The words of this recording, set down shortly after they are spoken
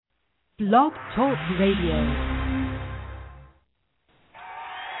Blog Talk Radio.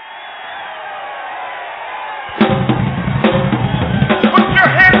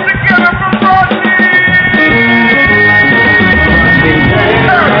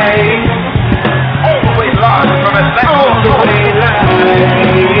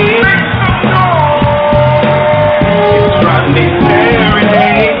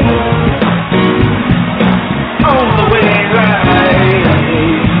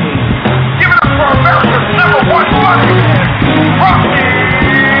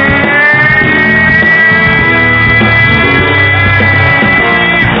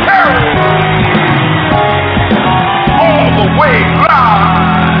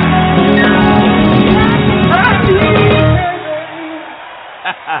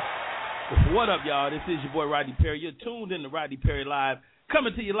 What up, y'all? This is your boy Rodney Perry. You're tuned in to Rodney Perry Live,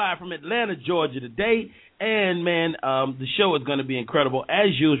 coming to you live from Atlanta, Georgia today. And, man, the show is going to be incredible,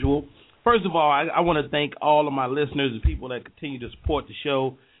 as usual. First of all, I want to thank all of my listeners and people that continue to support the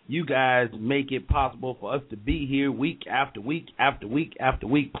show. You guys make it possible for us to be here week after week after week after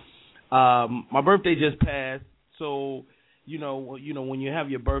week. My birthday just passed, so, you know, when you have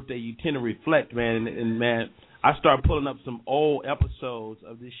your birthday, you tend to reflect, man. And man, I start pulling up some old episodes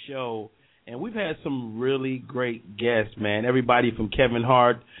of this show, and we've had some really great guests, man. Everybody from Kevin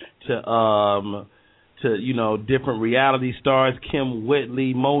Hart to different reality stars, Kim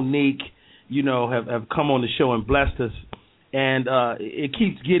Whitley, Monique, have come on the show and blessed us. And it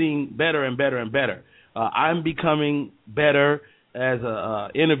keeps getting better and better and better. I'm becoming better as a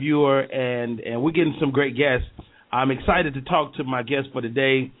interviewer, and we're getting some great guests. I'm excited to talk to my guest for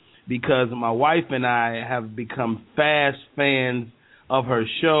today because my wife and I have become fast fans of her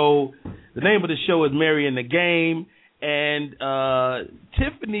show. The name of the show is Mary in the Game, and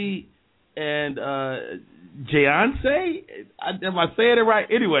Tiffney and Beyonce. Am I saying it right?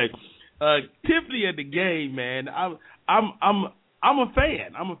 Anyway, Tiffney in the Game, man. I'm a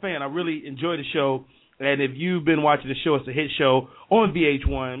fan. I'm a fan. I really enjoy the show, and if you've been watching the show, it's a hit show on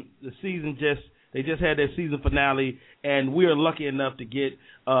VH1. They just had their season finale, and we are lucky enough to get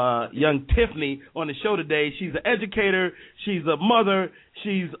young Tiffney on the show today. She's an educator. She's a mother.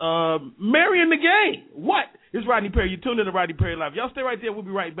 She's Mary in the Game. What? It's Rodney Perry. You're tuned in to Rodney Perry Live. Y'all stay right there. We'll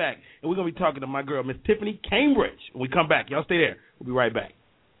be right back. And we're going to be talking to my girl, Miss Tiffney Cambridge. When we come back, y'all stay there. We'll be right back.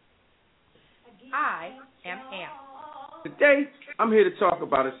 I am amped. Today, I'm here to talk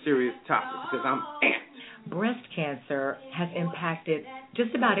about a serious topic because I'm amped. Breast cancer has impacted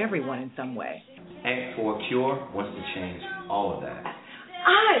just about everyone in some way. Act for a Cure wants to change all of that.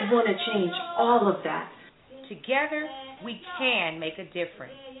 I want to change all of that. Together, we can make a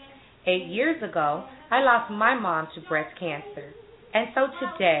difference. 8 years ago, I lost my mom to breast cancer. And so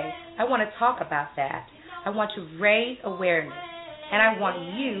today, I want to talk about that. I want to raise awareness, and I want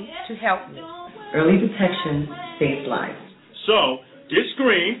you to help me. Early detection saves lives. So, get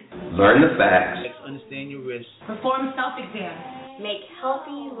screened. Learn the facts. Understand your risks. Perform self-exams. Make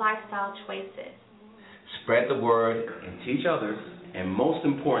healthy lifestyle choices. Spread the word and teach others. And most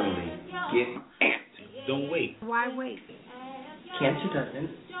importantly, get amped. Don't wait. Why wait? Cancer doesn't.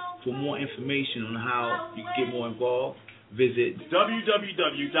 For more information on how you can get more involved, visit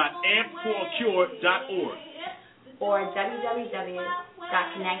www.ampforacure.org or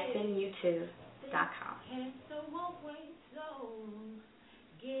www.connectingyouTube.com.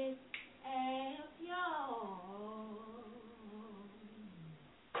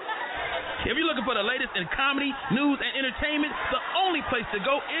 If you're looking for the latest in comedy, news, and entertainment, the only place to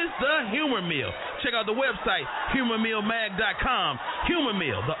go is the Humor Mill. Check out the website, humormillmag.com. Humor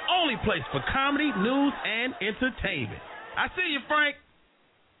Mill, the only place for comedy, news, and entertainment. I see you, Frank.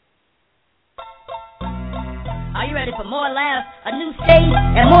 Are you ready for more laughs, a new stage,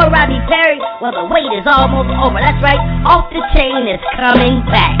 and more Rodney Perry? Well, the wait is almost over. That's right, Off the Chain is coming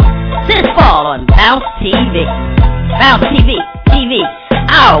back this fall on Bounce TV. Bounce TV,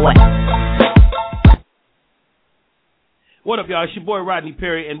 our way. What up, y'all? It's your boy Rodney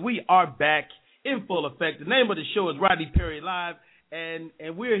Perry, and we are back in full effect. The name of the show is Rodney Perry Live, and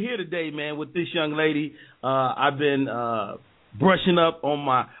we're here today, man, with this young lady. I've been brushing up on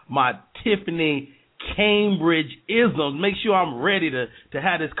my Tiffney Cambridge isms. Make sure I'm ready to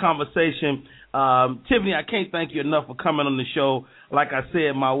have this conversation. Tiffney, I can't thank you enough for coming on the show. Like I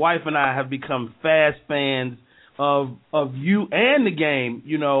said, my wife and I have become fast fans of you and the game.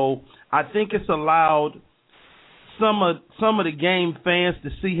 I think it's allowed some of the game fans to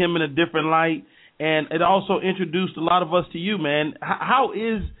see him in a different light, and it also introduced a lot of us to you, man. How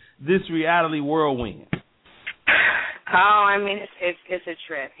is this reality whirlwind? Oh, I mean, it's a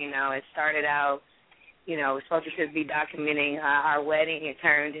trip. It started out we're supposed to just be documenting our wedding. It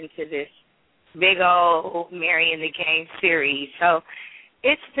turned into this big old Mary in the Game series. So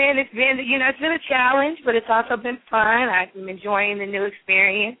it's been a challenge, but it's also been fun. I'm enjoying the new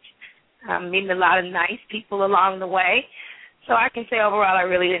experience. I'm meeting a lot of nice people along the way. So I can say overall I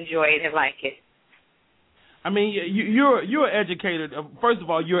really enjoy it and like it. I mean, you're educated. First of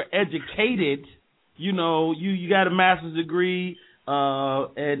all, you're educated. You got a master's degree,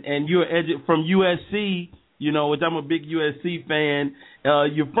 and you're from USC. Which I'm a big USC fan.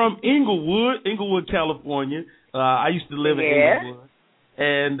 You're from Inglewood, California. I used to live in Inglewood.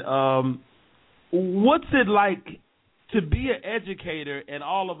 And what's it like to be an educator and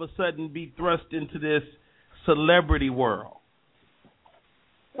all of a sudden be thrust into this celebrity world?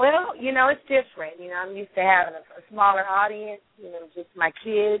 Well, it's different. I'm used to having a smaller audience, just my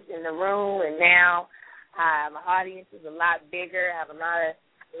kids in the room, and now my audience is a lot bigger. I have a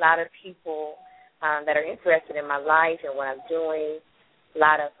lot of people that are interested in my life and what I'm doing. A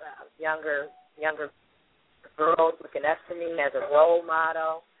lot of younger girls looking up to me as a role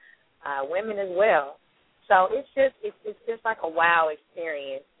model, women as well. So it's just like a wow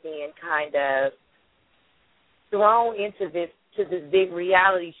experience being kind of thrown into this big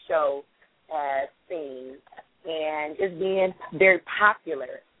reality show scene and just being very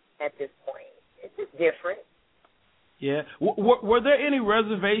popular at this point. It's just different. Yeah. Were there any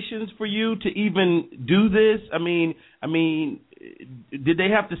reservations for you to even do this? I mean, did they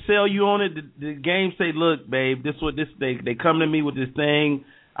have to sell you on it? Did the game say, "Look, babe, they come to me with this thing.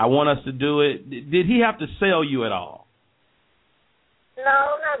 I want us to do it." Did he have to sell you at all?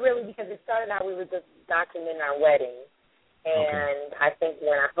 No, not really, because it started out we were just documenting our wedding. And I think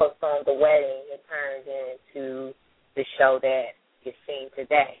when I postponed the wedding, it turned into the show that is seen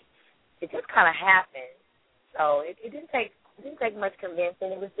today. It just kind of happened. So it didn't take much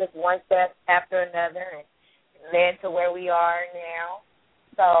convincing. It was just one step after another, and it led to where we are now.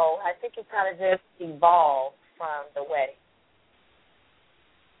 So I think it kind of just evolved from the wedding.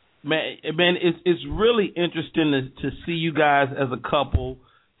 Man, it's really interesting to see you guys as a couple.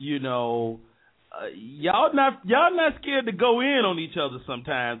 Y'all not scared to go in on each other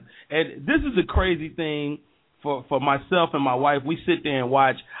sometimes. And this is a crazy thing for myself and my wife. We sit there and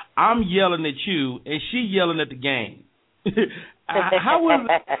watch. I'm yelling at you, and she yelling at the game. How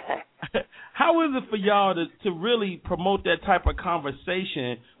is it for y'all to really promote that type of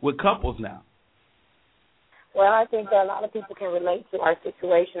conversation with couples now? Well, I think that a lot of people can relate to our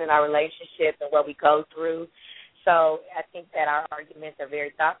situation and our relationship and what we go through. So I think that our arguments are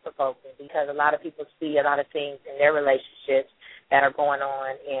very thought-provoking because a lot of people see a lot of things in their relationships that are going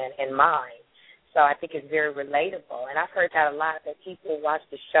on in mine. So I think it's very relatable. And I've heard that a lot, that people watch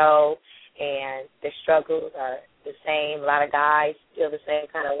the show and their struggles are the same. A lot of guys feel the same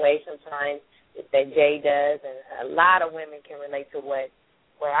kind of way sometimes that Jay does, and a lot of women can relate to what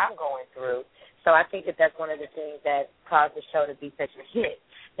I'm going through. So I think that that's one of the things that caused the show to be such a hit,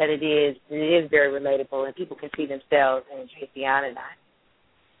 that it is very relatable, and people can see themselves in Jason and I.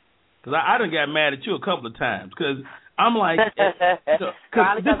 Because I done got mad at you a couple of times, because I'm like,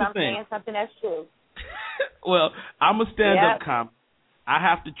 probably because I'm saying something that's true. Well, I'm a stand-up comic. I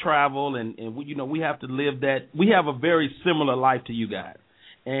have to travel, and we have to live that. We have a very similar life to you guys,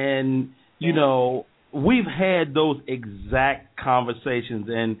 and we've had those exact conversations,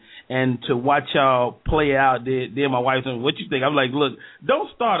 and to watch y'all play out. Then my wife said, "What you think?" I'm like, "Look, don't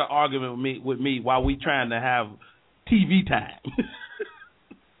start an argument with me while we trying to have TV time."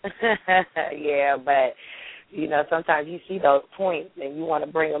 Yeah, but sometimes you see those points and you want to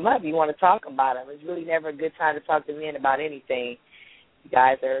bring them up. You want to talk about them. It's really never a good time to talk to men about anything. You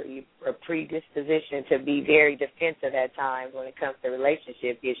guys are predispositioned to be very defensive at times when it comes to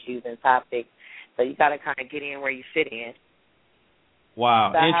relationship issues and topics. So you got to kind of get in where you fit in.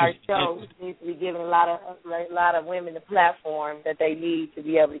 Wow, so our show needs to be giving a lot of women the platform that they need to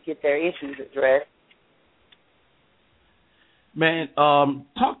be able to get their issues addressed. Man,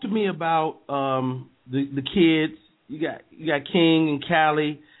 talk to me about the kids. You got King and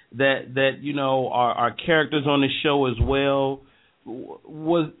Callie that are characters on the show as well.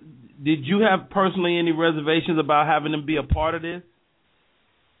 Did you have personally any reservations about having them be a part of this?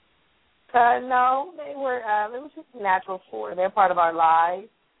 No, they were. It was just natural for. They're part of our lives.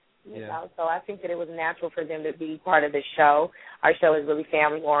 So I think that it was natural for them to be part of the show. Our show is really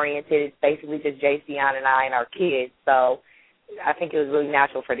family oriented. It's basically just JC and I and our kids. So I think it was really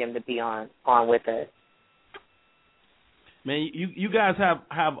natural for them to be on with us. Man, you guys have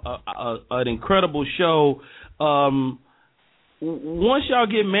an incredible show. Once y'all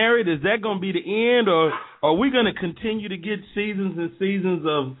get married, is that going to be the end, or are we going to continue to get seasons and seasons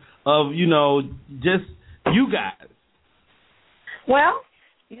of you guys? Well,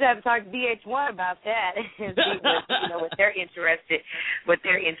 you got to talk to VH1 about that and see what they're interested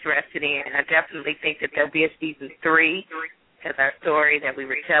in. I definitely think that there'll be a season 3 because our story that we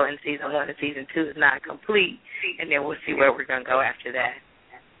were telling season 1 and season 2 is not complete, and then we'll see where we're going to go after that.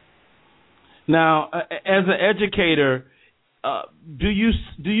 Now, as an educator, do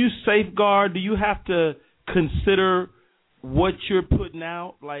you safeguard? Do you have to consider what you're putting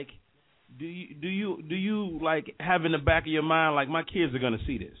out? Like, do you like have in the back of your mind like my kids are going to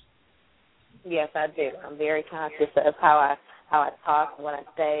see this? Yes, I do. I'm very conscious of how I talk and what I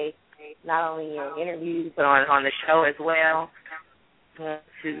say, not only in interviews but on the show as well. To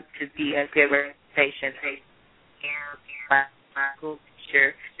be a good representation and my school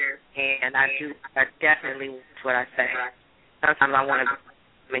teacher, and I definitely watch what I say. Sometimes I want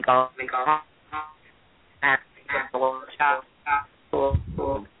to go home.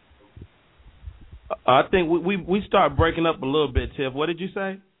 I think we start breaking up a little bit, Tiff. What did you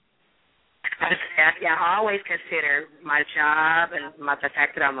say? I always consider my job and the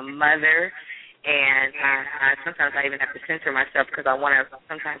fact that I'm a mother, and sometimes I even have to censor myself because I want to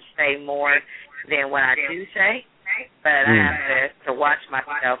sometimes say more than what I do say. But I have to watch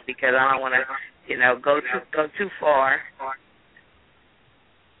myself because I don't want to, go too far.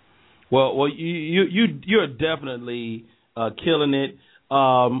 Well, you're definitely killing it.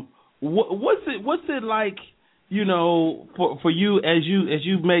 What's it like, for you as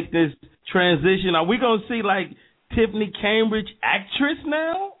you make this transition? Are we gonna see like Tiffney Cambridge actress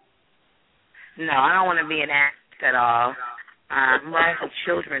now? No, I don't want to be an actress at all. I'm writing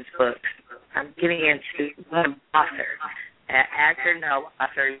children's books. I'm getting into one author. Actor, no.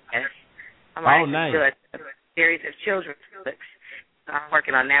 Author, yes. I'm writing a series of children's books. I'm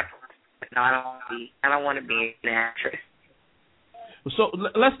working on that. No, I don't want to be an actress. So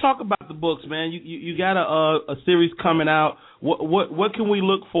let's talk about the books, man. You got a series coming out. What can we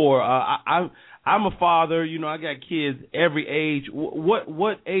look for? I'm a father. I got kids every age.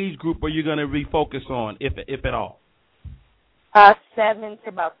 What age group are you going to refocus on, if at all? 7 to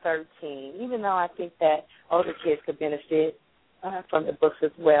about 13. Even though I think that older kids could benefit from the books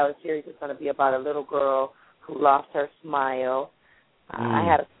as well. The series is going to be about a little girl who lost her smile. I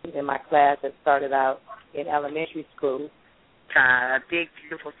had a student in my class that started out in elementary school. A big,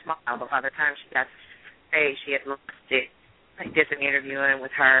 beautiful smile, but by the time she got to stage, she had lost it. I did some interviewing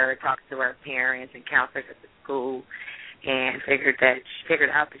with her, talked to her parents and counselors at the school, and figured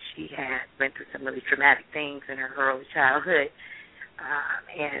out that she had went through some really traumatic things in her early childhood,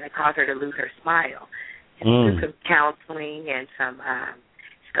 and it caused her to lose her smile. And through some counseling and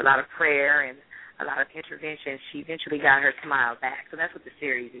a lot of prayer and a lot of intervention, she eventually got her smile back. So that's what the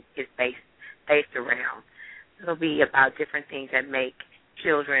series is based around. It'll be about different things that make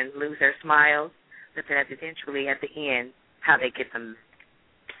children lose their smiles, but then eventually at the end, how they get them.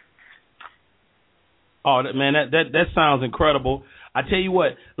 Oh, man, that sounds incredible. I tell you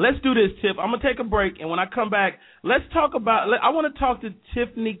what, let's do this, Tiff. I'm going to take a break, and when I come back, I want to talk to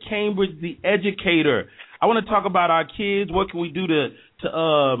Tiffney Cambridge, the educator. I want to talk about our kids. What can we do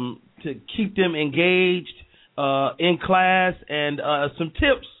to keep them engaged in class, and some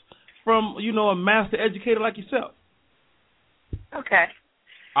tips from, a master educator like yourself. Okay.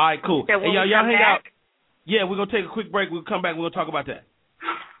 All right, cool. So hey, y'all hang out. Yeah, we're going to take a quick break. We'll come back. We're going to talk about that.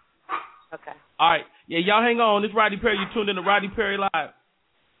 Okay. All right. Yeah, y'all hang on. This is Rodney Perry. You're tuned in to Rodney Perry Live.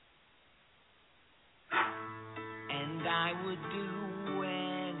 And I would do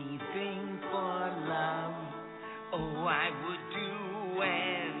anything for love. Oh, I would do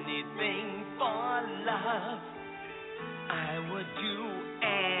anything for love. I would do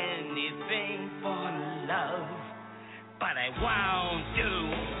anything for love, but I won't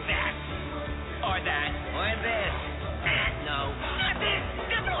do that, or that, or this. No, not this,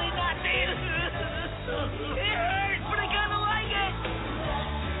 definitely not this. It hurts, but I kinda like it.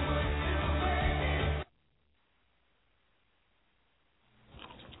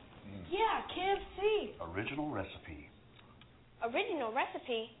 Yeah, KFC. Original recipe. Original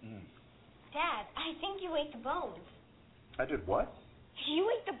recipe? Dad, I think you ate the bones. I did what? You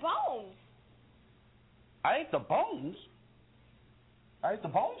ate the bones. I ate the bones? I ate the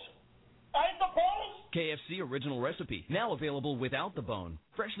bones? I ate the bones? KFC Original Recipe, now available without the bone.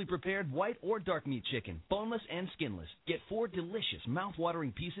 Freshly prepared white or dark meat chicken, boneless and skinless. Get 4 delicious,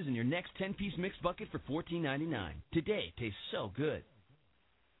 mouth-watering pieces in your next 10-piece mixed bucket for $14.99. Today tastes so good.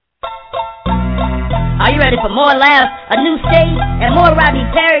 Are you ready for more laughs, a new stage, and more Rodney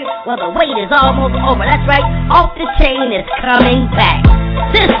Perry? Well, the wait is almost over. That's right, Off the Chain is coming back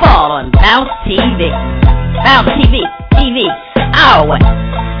this fall on Bounce TV. Bounce TV, our way.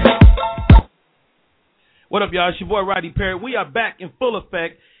 What up, y'all? It's your boy, Rodney Perry. We are back in full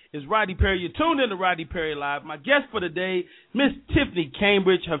effect. It's Rodney Perry. You're tuned in to Rodney Perry Live. My guest for today, Miss Tiffney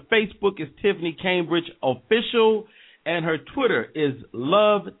Cambridge. Her Facebook is Tiffney Cambridge Official, and her Twitter is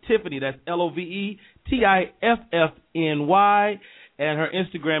Love Tiffney. That's LOVETIFFNY. And her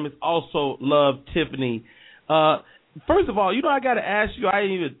Instagram is also Love Tiffney. First of all, I got to ask you, I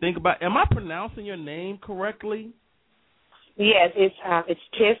didn't even think about, am I pronouncing your name correctly? Yes, it's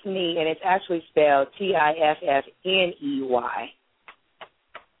Tiffney, and it's actually spelled Tiffney.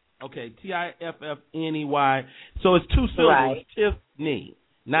 Okay, Tiffney. So it's two syllables, right. Tiffney,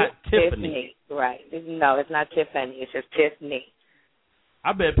 not Tiffany. Right. No, it's not Tiffany. It's just Tiffney.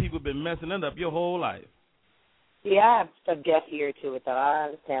 I bet people have been messing that up your whole life. Yeah, I have a deaf ear to it, though. I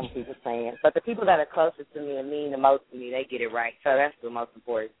understand what people are saying. But the people that are closest to me and mean the most to me, they get it right. So that's the most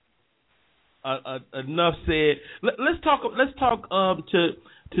important. Enough said. Let's talk to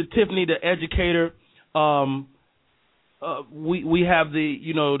Tiffney, the educator. We have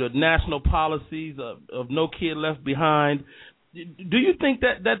the national policies of no kid left behind. Do you think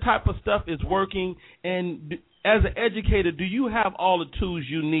that type of stuff is working? And as an educator, do you have all the tools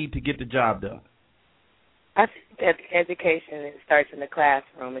you need to get the job done? I think that education starts in the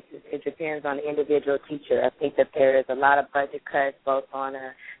classroom. It depends on the individual teacher. I think that there is a lot of budget cuts both on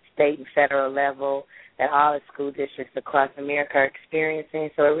a state and federal level that all the school districts across America are experiencing.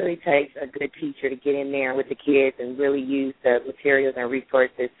 So it really takes a good teacher to get in there with the kids and really use the materials and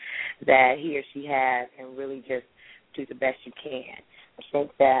resources that he or she has and really just do the best you can. I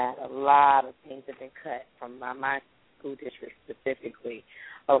think that a lot of things have been cut from my school district specifically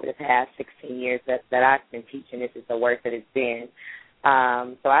over the past 16 years that I've been teaching. This is the worst that it's been.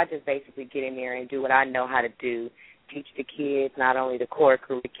 So I just basically get in there and do what I know how to do, teach the kids not only the core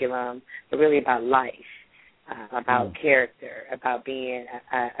curriculum, but really about life, about character, about being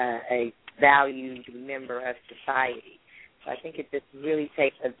a valued member of society. So I think it just really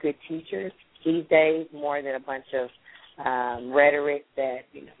takes a good teacher these days more than a bunch of rhetoric that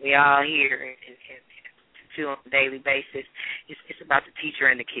we all hear and do on a daily basis. It's about the teacher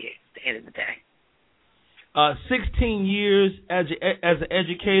and the kids at the end of the day. 16 years as an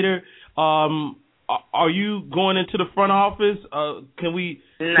educator. Are you going into the front office? No,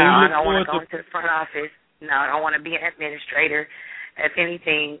 I don't want to go into the front office. No, I don't want to be an administrator. If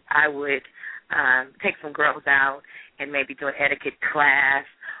anything, I would take some girls out and maybe do an etiquette class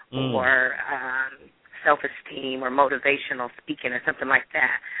or self-esteem or motivational speaking or something like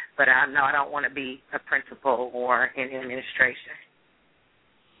that. But no, I don't want to be a principal or in administration.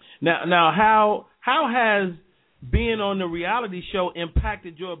 Now, how has being on the reality show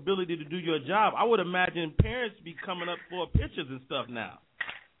impacted your ability to do your job? I would imagine parents be coming up for pictures and stuff now.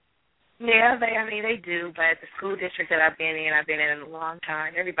 Yeah, they do. But the school district that I've been in a long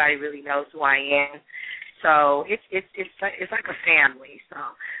time. Everybody really knows who I am. So it's like a family. So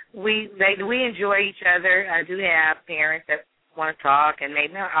we enjoy each other. I do have parents that want to talk and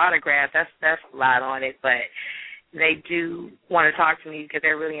maybe not autographs. That's a lot on it, but they do want to talk to me because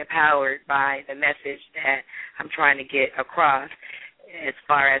they're really empowered by the message that I'm trying to get across as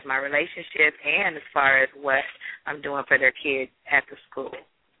far as my relationship and as far as what I'm doing for their kids at the school.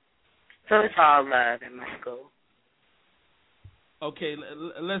 So it's all love in my school. Okay,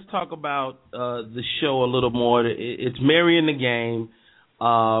 let's talk about the show a little more. It's Mary in the Game.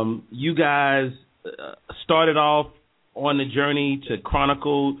 You guys started off on the journey to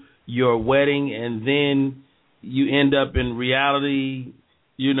chronicle your wedding, and then you end up in reality,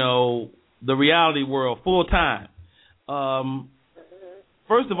 the reality world full time.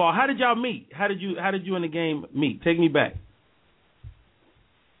 First of all, how did y'all meet? How did you in the game meet? Take me back.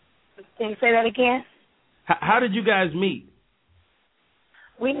 Can you say that again? How did you guys meet?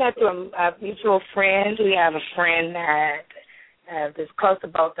 We met through a mutual friend. We have a friend that is close to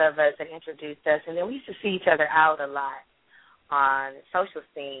both of us and introduced us, and then we used to see each other out a lot on the social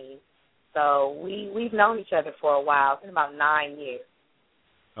scene. So we've known each other for a while. It's been about 9 years.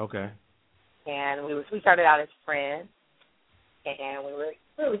 Okay. And we started out as friends, and we were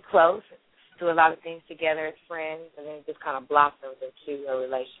really close, do a lot of things together as friends, and then it just kind of blossomed into a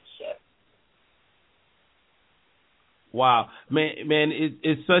relationship. Wow, man,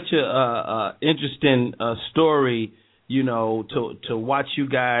 it's such a interesting story, to watch you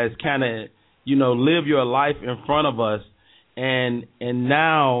guys kind of, live your life in front of us, and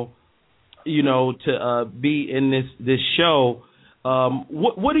now, to be in this show.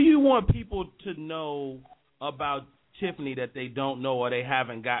 What do you want people to know about Tiffney that they don't know or they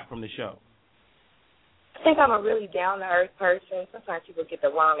haven't got from the show? I think I'm a really down-to-earth person. Sometimes people get the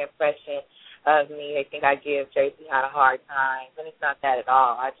wrong impression of me. They think I give JC a hard time, but it's not that at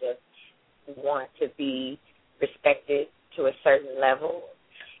all. I just want to be respected to a certain level.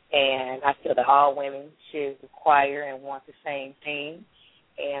 And I feel that all women should require and want the same thing.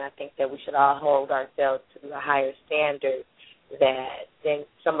 And I think that we should all hold ourselves to a higher standard than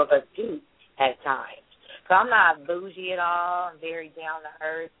some of us do at times. So I'm not bougie at all. I'm very down to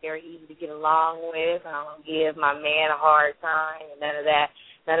earth, very easy to get along with. I don't give my man a hard time and none of that,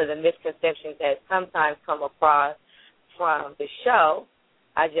 none of the misconceptions that sometimes come across from the show.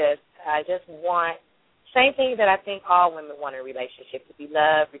 I just want same thing that I think all women want in a relationship, to be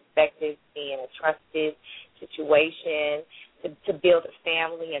loved, respected, be in a trusted situation, to build a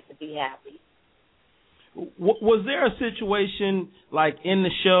family and to be happy. Was there a situation like in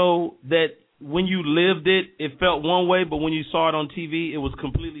the show that when you lived it, it felt one way, but when you saw it on TV, it was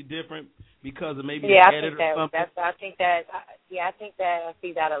completely different because of maybe the edit or something? I think that I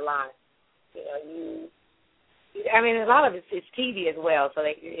see that a lot. A lot of it's TV as well, so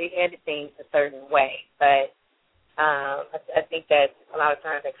they edit things a certain way. But I think that a lot of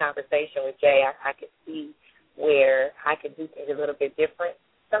times in conversation with Jay, I could see where I could do things a little bit different.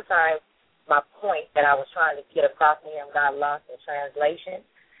 Sometimes my point that I was trying to get across to him got lost in translation.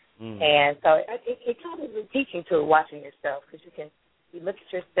 And so it kind of is a teaching tool watching yourself, because you look at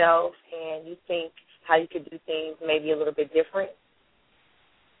yourself and you think how you could do things maybe a little bit different.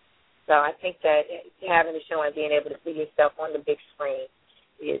 So I think that having the show and being able to see yourself on the big screen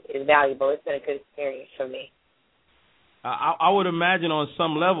is valuable. It's been a good experience for me. I would imagine on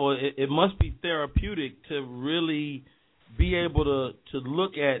some level it must be therapeutic to really be able to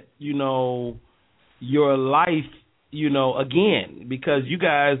look at, your life, again, because you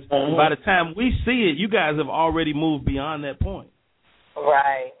guys, by the time we see it, you guys have already moved beyond that point.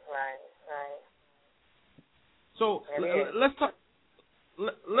 Right. So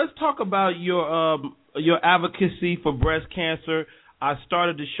let's talk about your advocacy for breast cancer. I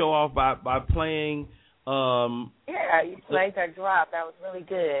started the show off by playing. You played her drop. That was really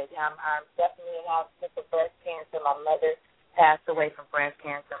good. I'm definitely an advocate for breast cancer. My mother passed away from breast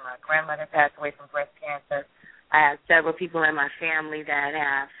cancer. My grandmother passed away from breast cancer. I have several people in my family that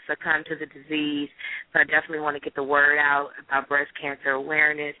have succumbed to the disease, so I definitely want to get the word out about breast cancer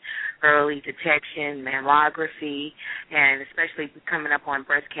awareness, early detection, mammography, and especially coming up on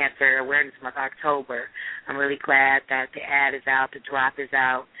Breast Cancer Awareness Month, October. I'm really glad that the ad is out, the drop is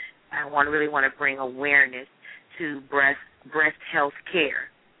out. I really want to bring awareness to breast health care.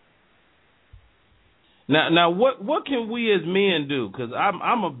 Now, what can we as men do? Because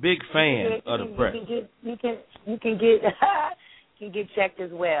I'm a big fan of the breast. You can get checked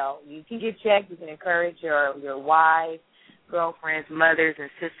as well. You can get checked. You can encourage your wives, girlfriends, mothers, and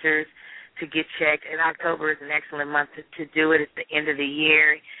sisters to get checked. And October is an excellent month to do it. It's the end of the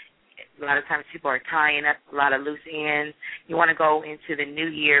year. A lot of times people are tying up a lot of loose ends. You want to go into the new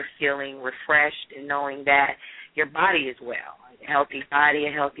year feeling refreshed and knowing that your body is well. A healthy body,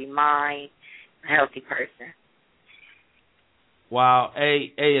 a healthy mind, a healthy person. Wow.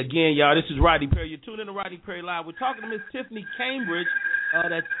 Hey, again, y'all, this is Rodney Perry. You're tuned in to Rodney Perry Live. We're talking to Miss Tiffney Cambridge.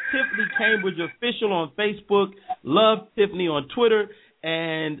 That's Tiffney Cambridge Official on Facebook. Love Tiffney on Twitter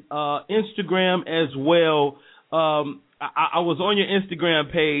and Instagram as well. I was on your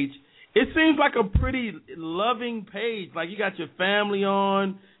Instagram page. It seems like a pretty loving page. Like you got your family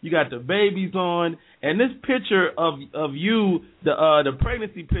on, you got the babies on, and this picture of you, the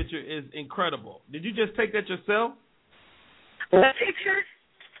pregnancy picture, is incredible. Did you just take that yourself? What picture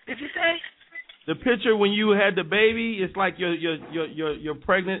did you say? The picture when you had the baby. It's like your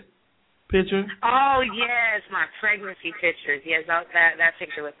pregnant picture. Oh yes, my pregnancy pictures. Yes, that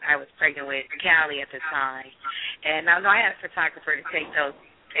picture was I was pregnant with Callie at the time, and I had a photographer to take those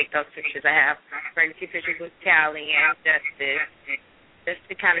pictures. I have pregnancy pictures with Callie and Justice, just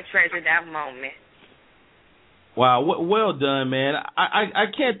to kind of treasure that moment. Wow, well done, man.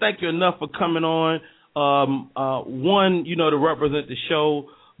 I can't thank you enough for coming on. One, to represent the show,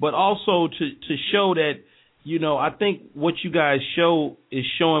 but also to show that, I think what you guys show is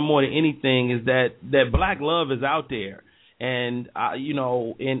showing more than anything is that black love is out there. And, in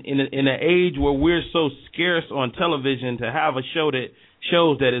an age where we're so scarce on television, to have a show that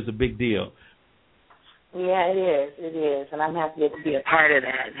shows that is a big deal. Yeah, it is. And I'm happy to be a part of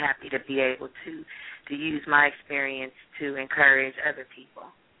that and happy to be able to use my experience to encourage other people.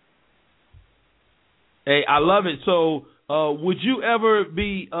 Hey, I love it. So, would you ever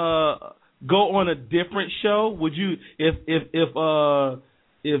go on a different show? Would you, if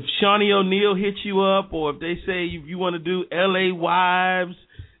Shawnee O'Neal hits you up, or if they say you want to do L.A. Wives,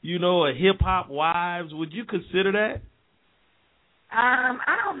 or Hip Hop Wives, would you consider that? I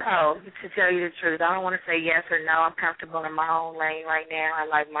don't know, to tell you the truth. I don't want to say yes or no. I'm comfortable in my own lane right now. I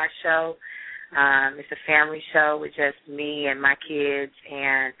like my show. It's a family show with just me and my kids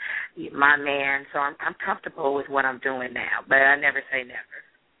and my man. So I'm comfortable with what I'm doing now, but I never say never.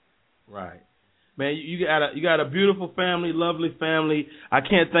 Right. Man, you got a beautiful family, lovely family. I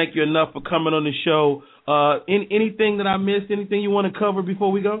can't thank you enough for coming on the show. Anything that I missed, anything you want to cover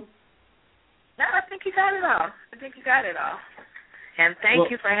before we go? No, I think you got it all. And thank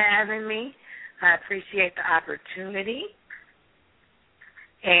you for having me. I appreciate the opportunity.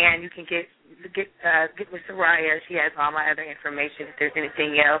 And you can get with Soraya. She has all my other information. If there's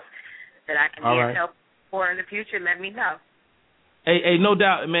anything else that I can be of help for in the future, let me know. Hey, no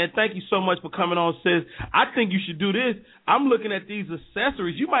doubt, man. Thank you so much for coming on, sis. I think you should do this. I'm looking at these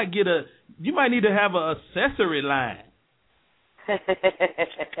accessories. You might need to have an accessory line.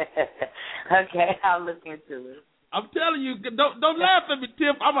 Okay, I'll look into it. I'm telling you, don't laugh at me,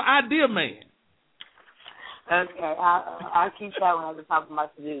 Tiff. I'm an idea man. Okay, I'll keep that one at the top of my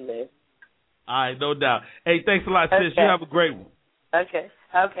to-do list. All right, no doubt. Hey, thanks a lot, sis. You have a great one. Okay,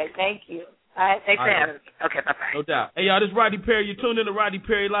 thank you. All right, thanks for having me. Okay, bye-bye. No doubt. Hey, y'all, this is Rodney Perry. You're tuned in to Rodney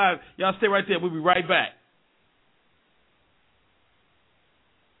Perry Live. Y'all stay right there. We'll be right back.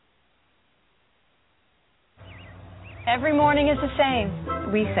 Every morning is the same.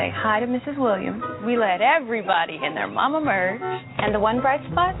 We say hi to Mrs. Williams. We let everybody and their mama merge. And the one bright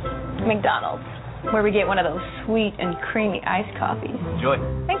spot? McDonald's, where we get one of those sweet and creamy iced coffees. Enjoy.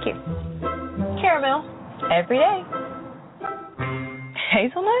 Thank you. Caramel. Every day.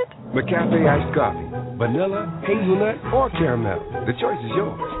 Hazelnut? McCafe iced coffee. Vanilla, hazelnut, or caramel. The choice is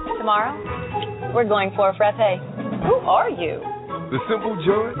yours. Tomorrow, we're going for a frappe. Who are you? The simple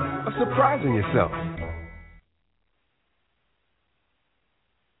joy of surprising yourself.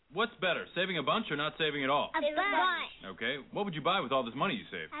 What's better, saving a bunch or not saving at all? A bunch. Okay. What would you buy with all this money you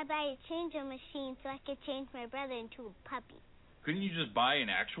saved? I'd buy a changer machine so I could change my brother into a puppy. Couldn't you just buy an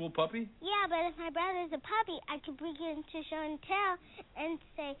actual puppy? Yeah, but if my brother's a puppy, I could bring him to show and tell and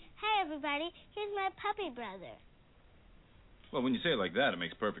say, hey, everybody, here's my puppy brother. Well, when you say it like that, it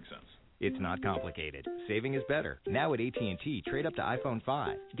makes perfect sense. It's not complicated. Saving is better. Now at AT&T, trade up to iPhone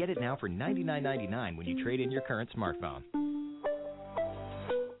 5. Get it now for $99.99 when you trade in your current smartphone.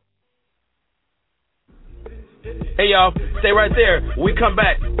 Hey, y'all, stay right there. When we come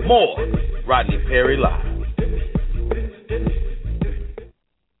back, more Rodney Perry Live.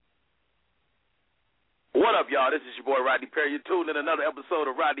 What up, y'all? This is your boy, Rodney Perry. You're tuned in another episode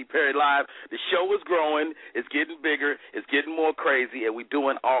of Rodney Perry Live. The show is growing. It's getting bigger. It's getting more crazy, and we're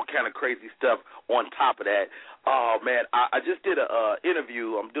doing all kind of crazy stuff on top of that. Oh, man, I just did an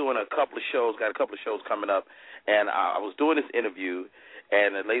interview. I'm doing a couple of shows, got a couple of shows coming up, and I was doing this interview,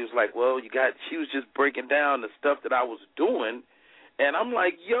 and the lady was like, well, she was just breaking down the stuff that I was doing, and I'm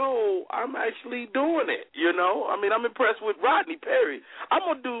like, yo, I'm actually doing it, you know? I mean, I'm impressed with Rodney Perry. I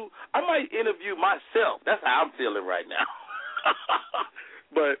might interview myself. That's how I'm feeling right now.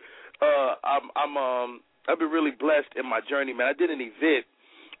 But I've been really blessed in my journey, man. I did an event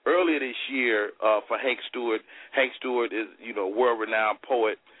earlier this year for Hank Stewart. Hank Stewart is, a world-renowned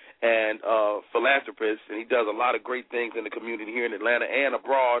poet and philanthropist, and he does a lot of great things in the community here in Atlanta and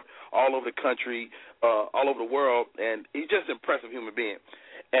abroad, all over the country, all over the world, and he's just an impressive human being.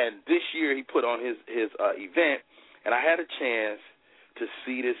 And this year he put on his event, and I had a chance to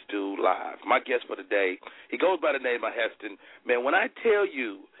see this dude live. My guest for the day, he goes by the name of Heston. Man, when I tell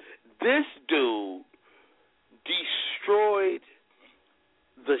you, this dude destroyed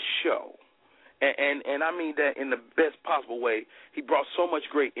the show. And I mean that in the best possible way. He brought so much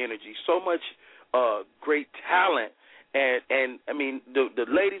great energy, so much great talent. And I mean, the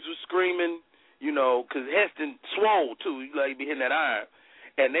ladies were screaming, because Heston swole, too. He be hitting that iron.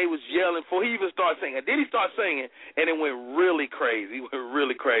 And they was yelling for he even started singing. Then he started singing, and it went really crazy. It went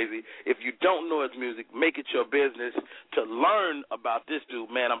really crazy. If you don't know his music, make it your business to learn about this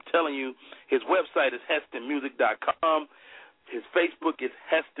dude, man. I'm telling you, his website is HestonMusic.com. His Facebook is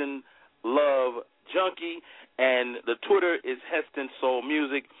Heston Love Junkie, and the Twitter is Heston Soul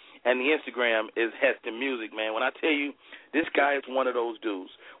Music, and the Instagram is Heston Music, man. When I tell you, this guy is one of those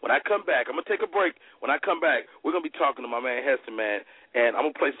dudes. When I come back, I'm going to take a break. When I come back, we're going to be talking to my man Heston, man, and I'm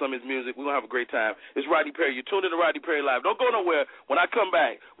going to play some of his music. We're going to have a great time. It's Rodney Perry. You're tuned in to Rodney Perry Live. Don't go nowhere. When I come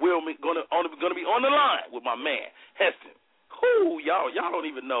back, we're going to be on the line with my man Heston. Whoo, y'all don't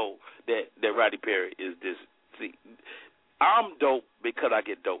even know that Rodney Perry is this. See, I'm dope because I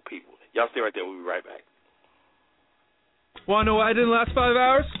get dope people. Y'all stay right there. We'll be right back. Want to know why I didn't last 5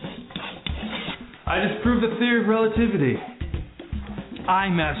 hours? I disproved the theory of relativity. I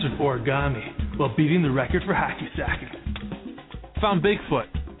mastered origami while beating the record for hacky sacking. Found Bigfoot.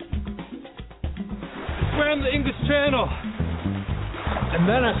 Swam the English Channel. And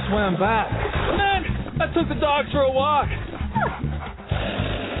then I swam back. And then I took the dogs for a walk.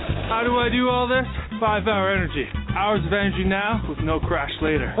 How do I do all this? 5-hour energy. Hours of energy now with no crash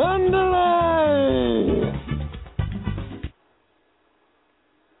later.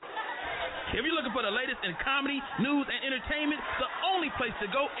 If you're looking for the latest in comedy, news, and entertainment, the only place to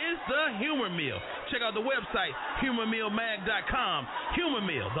go is the Humor Mill. Check out the website, humormillmag.com. Humor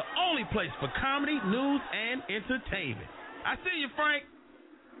Mill, the only place for comedy, news, and entertainment. I see you, Frank.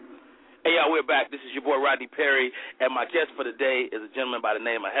 Hey, y'all, we're back. This is your boy, Rodney Perry, and my guest for the day is a gentleman by the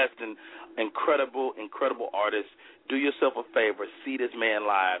name of Heston. Incredible, incredible artist. Do yourself a favor. See this man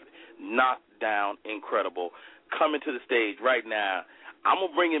live. Knock down incredible. Coming to the stage right now. I'm going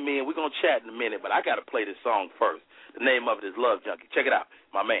to bring him in. We're going to chat in a minute, but I got to play this song first. The name of it is Love Junkie. Check it out.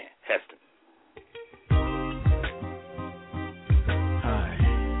 My man, Heston. Hi.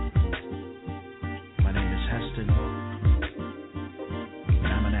 My name is Heston.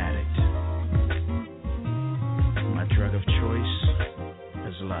 I'm an addict. My drug of choice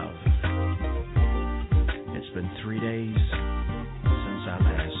is love. It's been 3 days since I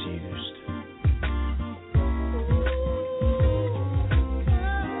last used.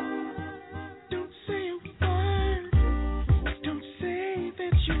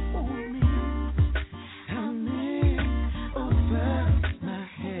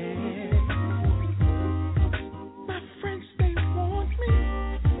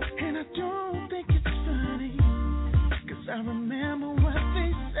 I remember what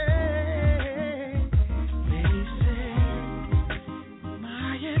they say. They say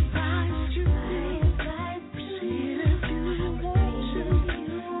my advice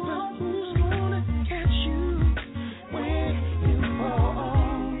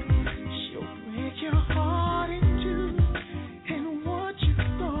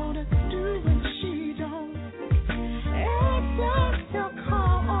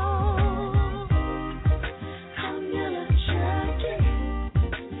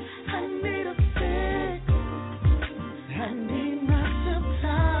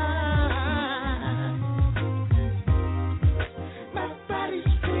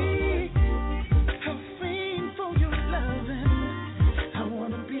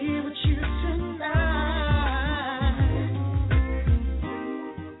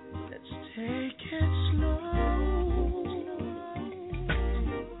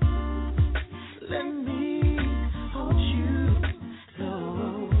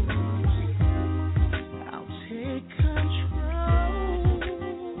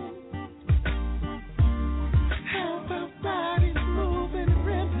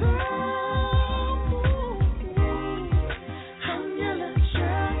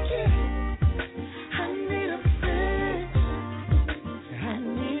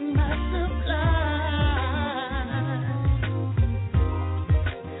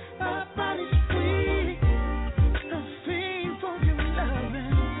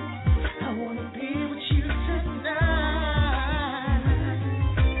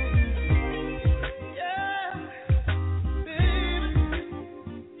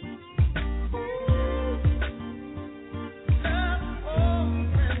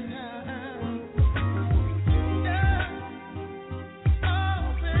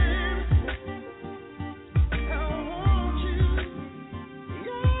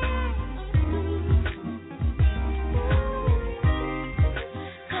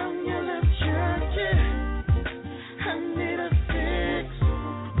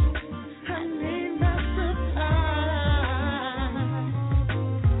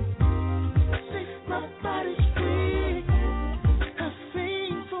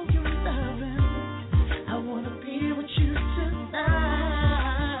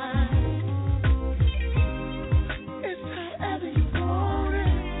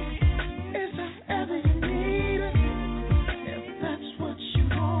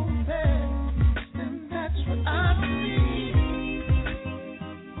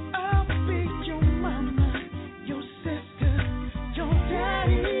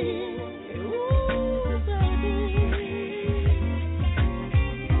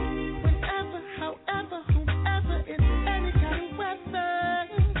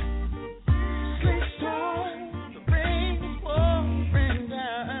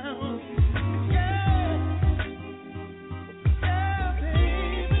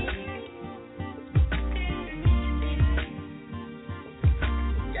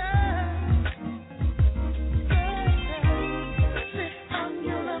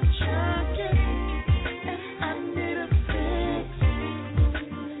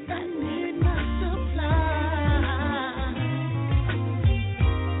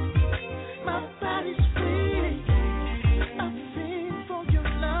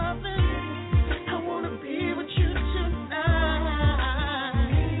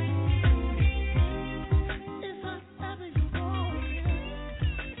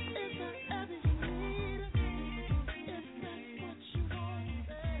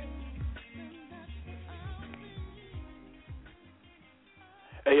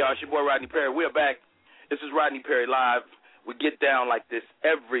Hey, y'all, it's your boy Rodney Perry. We're back. This is Rodney Perry Live. We get down like this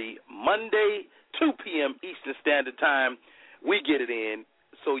every Monday, 2 p.m. Eastern Standard Time. We get it in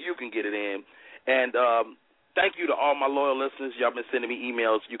so you can get it in. And thank you to all my loyal listeners. Y'all been sending me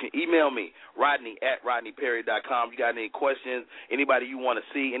emails. You can email me, Rodney@RodneyPerry.com. You got any questions, anybody you want to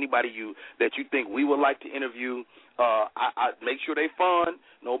see, anybody that you think we would like to interview, I make sure they fun,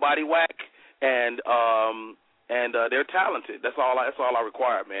 nobody whack, and they're talented. That's all I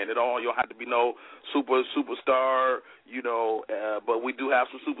require, man. You don't have to be no superstar, but we do have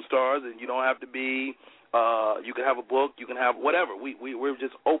some superstars, and you don't have to be. You can have a book, you can have whatever. We're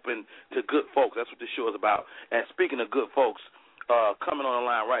just open to good folks. That's what this show is about. And speaking of good folks, coming on the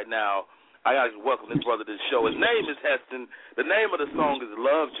line right now, I got to welcome this brother to the show. His name is Heston. The name of the song is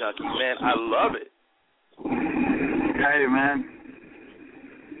Love Junkie. Man, I love it. Hey, man.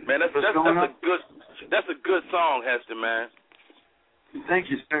 Man, that's a good song, Heston, man.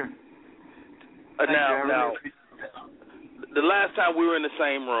 Thank you, sir. Now, the last time we were in the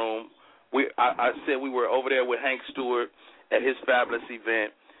same room, I said we were over there with Hank Stewart at his fabulous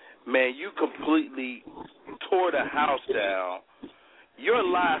event. Man, you completely tore the house down. Your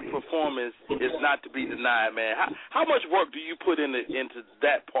live performance is not to be denied, man. How much work do you put into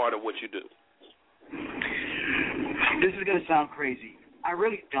that part of what you do? This is going to sound crazy. I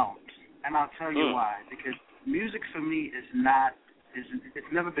really don't, and I'll tell you why. Because music for me it's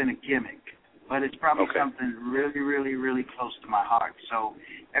never been a gimmick, but it's probably something really, really, really close to my heart. So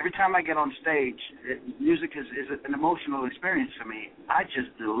every time I get on stage, music is an emotional experience for me. I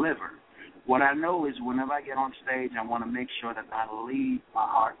just deliver. What I know is whenever I get on stage, I want to make sure that I leave my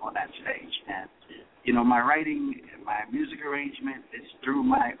heart on that stage. And, my writing, my music arrangement is through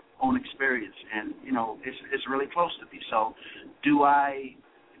my own experience. And, it's really close to me. So do I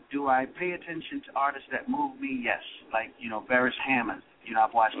pay attention to artists that move me? Yes. Like, Beres Hammond.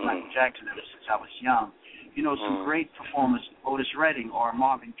 I've watched Michael Jackson ever since I was young. Some great performers, Otis Redding or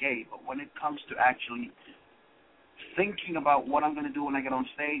Marvin Gaye. But when it comes to actually thinking about what I'm going to do when I get on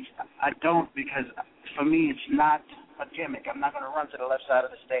stage, I don't, because for me it's not a gimmick. I'm not going to run to the left side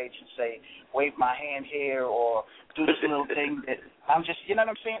of the stage and say, wave my hand here or do this little thing that I'm just, you know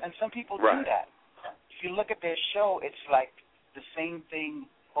what I'm saying? And some people do that. If you look at their show, it's like the same thing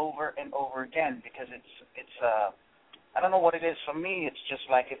over and over again because it's I don't know what it is. For me, it's just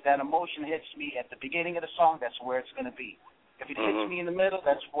like if that emotion hits me at the beginning of the song, that's where it's going to be. If it hits me in the middle,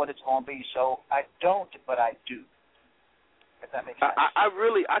 that's what it's going to be. So I don't, but I do. If that makes sense. I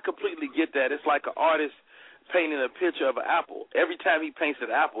completely get that. It's like an artist painting a picture of an apple. Every time he paints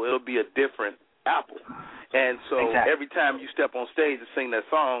an apple, it'll be a different apple. And so every time you step on stage and sing that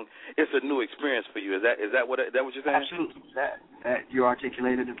song, it's a new experience for you. Is that what you're saying? Absolutely. That you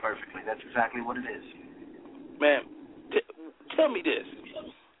articulated it perfectly. That's exactly what it is. Man, tell me this.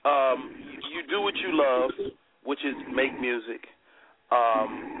 You do what you love, which is make music.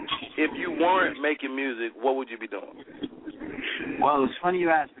 If you weren't making music, what would you be doing? Well, it's funny you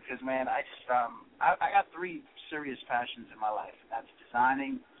ask because, man, I got three serious passions in my life. That's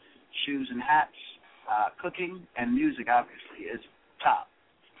designing shoes and hats, cooking, and music, obviously, is top.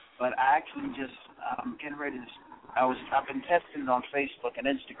 But I actually just getting ready to I've been testing on Facebook and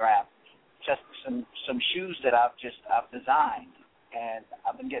Instagram just some shoes that I've designed, and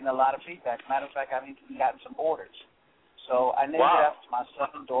I've been getting a lot of feedback. Matter of fact, I've even gotten some orders. So I named it after my son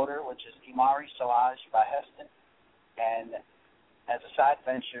and daughter, which is Imari Sohaj by Heston, and as a side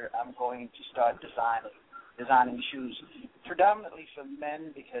venture, I'm going to start designing shoes, predominantly for men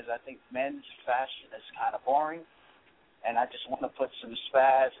because I think men's fashion is kind of boring, and I just want to put some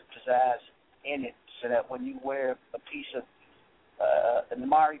spaz and pizzazz in it so that when you wear a piece of an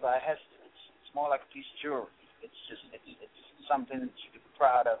Imari by Heston, it's more like a piece of jewelry. It's something that you can be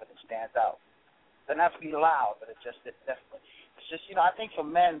proud of and it stands out. It doesn't have to be loud, but it's just I think for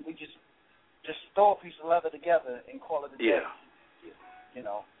men we just throw a piece of leather together and call it a day.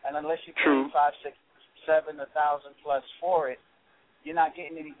 And unless you pay $5, $6, $7, $1,000 plus for it, you're not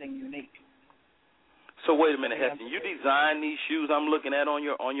getting anything unique. So wait a minute, Heston. You designed these shoes I'm looking at on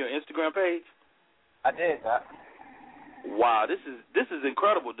your Instagram page? I did. Wow, this is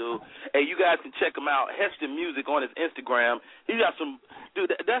incredible, dude. Hey, you guys can check him out, Heston Music, on his Instagram. He got some, dude.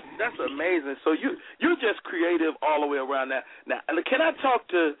 That's amazing. So you're just creative all the way around that. Now, can I talk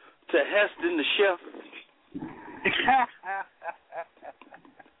to Heston the chef?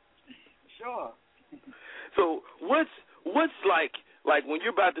 Sure. So what's like when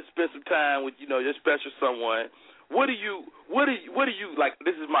you're about to spend some time with your special someone? What do you like?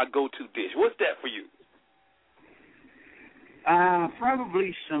 This is my go-to dish. What's that for you?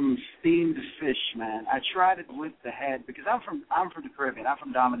 Probably some steamed fish, man. I tried it with the head because I'm from the Caribbean. I'm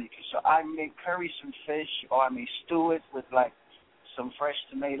from Dominica, so I may curry some fish, or I may stew it with like some fresh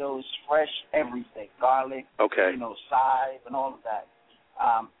tomatoes, fresh everything, garlic, chive, and all of that.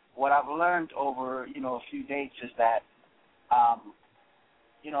 What I've learned over a few dates is that,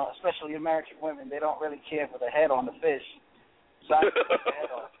 especially American women, they don't really care for the head on the fish. So I put the head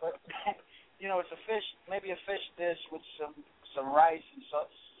on it. But it's a fish, maybe a fish dish with some rice and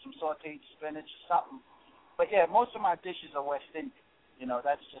some sauteed spinach, something. But yeah, most of my dishes are West Indian.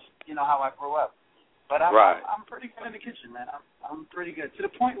 That's just how I grew up. But I'm pretty good in the kitchen, man. I'm pretty good, to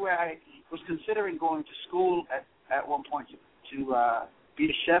the point where I was considering going to school at one point to be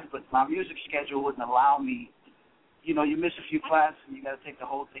a chef, but my music schedule wouldn't allow me. You miss a few classes and you got to take the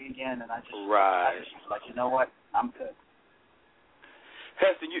whole thing again, and I just was like, you know what, I'm good.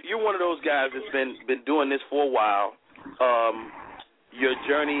 Heston, you're one of those guys that's been doing this for a while. Your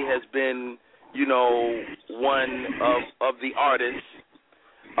journey has been, one of the artists.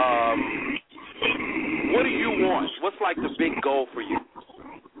 What do you want? What's like the big goal for you?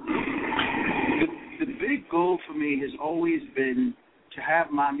 The big goal for me has always been to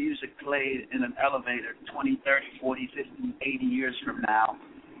have my music played in an elevator 20, 30, 40, 50, 80 years from now.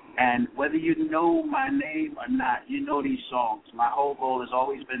 And whether you know my name or not, you know these songs. My whole goal has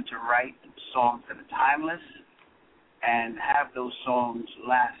always been to write songs that are timeless and have those songs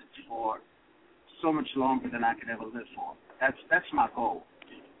last for so much longer than I could ever live for. That's my goal.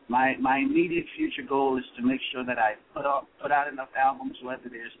 My immediate future goal is to make sure that I put out enough albums, whether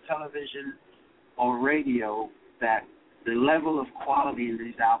there's television or radio, that the level of quality in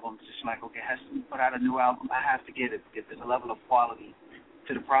these albums is like, okay, Heston put out a new album, I have to get it because there's a level of quality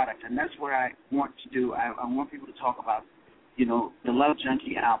to the product. And that's what I want to do. I want people to talk about, the Love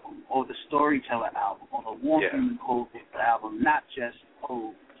Junkie album or the Storyteller album or the Warm Human Cold album, not just,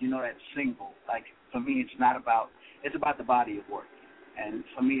 that single. Like, for me, it's about the body of work. And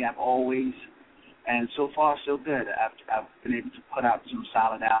for me, I've always, and so far so good, I've been able to put out some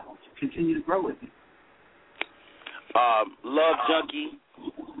solid albums. Continue to grow with me. Love Junkie,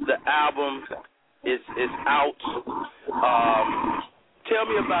 the album is out. Tell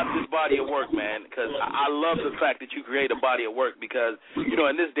me about this body of work, man, because I love the fact that you create a body of work because,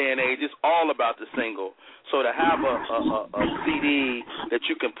 in this day and age, it's all about the single. So to have a CD that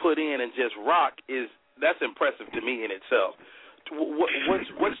you can put in and just rock that's impressive to me in itself.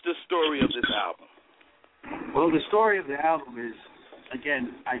 What's the story of this album? Well, the story of the album is,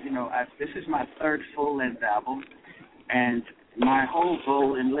 again, this is my third full-length album, and my whole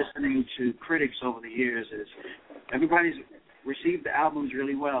goal in listening to critics over the years is everybody's received the albums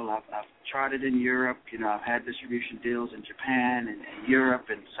really well. I've charted in Europe. I've had distribution deals in Japan and Europe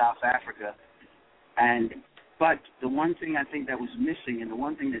and South Africa, but the one thing I think that was missing, and the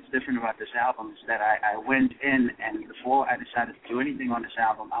one thing that's different about this album is that I went in, and before I decided to do anything on this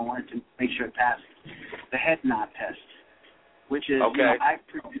album, I wanted to make sure it passed the head nod test, which is, I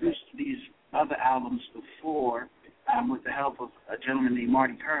produced these other albums before with the help of a gentleman named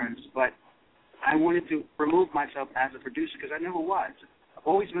Marty Kearns, but I wanted to remove myself as a producer because I never was. I've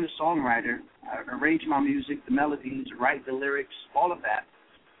always been a songwriter. I arrange my music, the melodies, write the lyrics, all of that,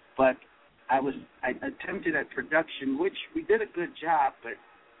 but I attempted at production, which we did a good job, but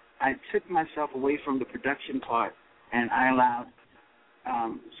I took myself away from the production part, and I allowed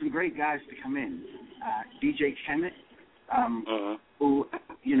some great guys to come in. DJ Kemet, who,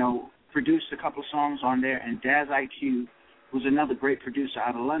 produced a couple of songs on there, and Daz IQ, who's another great producer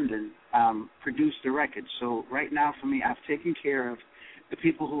out of London, produced the record. So right now for me, I've taken care of the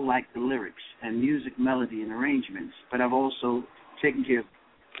people who like the lyrics and music, melody, and arrangements, but I've also taken care of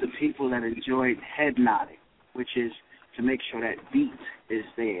the people that enjoyed head nodding, which is to make sure that beat is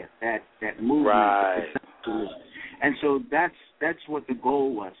there, that movement. Right. And so that's what the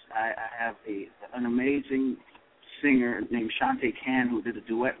goal was. I have an amazing singer named Shante Khan who did a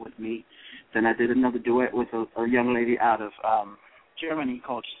duet with me. Then I did another duet with a young lady out of Germany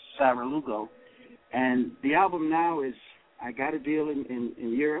called Sarah Lugo. And the album now is, I got a deal in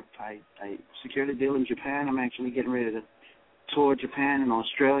Europe. I secured a deal in Japan. I'm actually getting ready to tour Japan and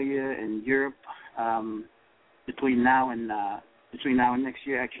Australia and Europe between now and next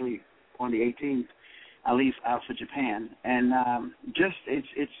year. Actually, on the 18th, I leave out for Japan, and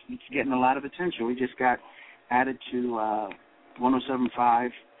it's getting a lot of attention. We just got added to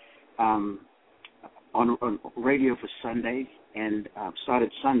 107.5 on radio for Sunday, and started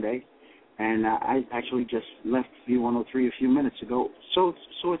Sunday, and I actually just left V103 a few minutes ago. So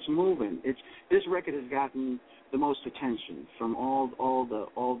it's moving. This record has gotten the most attention from all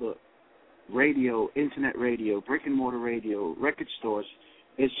the radio, internet radio, brick and mortar radio, record stores,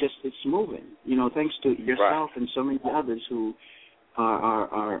 it's moving. Thanks to yourself and so many others who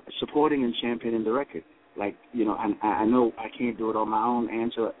are supporting and championing the record. Like, I know I can't do it on my own.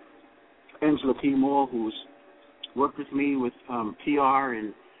 Angela P. Moore, who's worked with me with PR,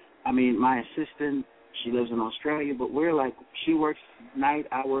 and my assistant, she lives in Australia, but we're like, she works night,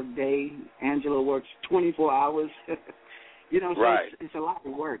 I work day, Angela works 24 hours. So it's a lot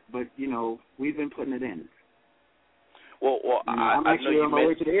of work, but, we've been putting it in. Well, I'm actually on my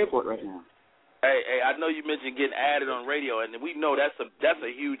way to the airport right now. Hey, I know you mentioned getting added on radio, and we know that's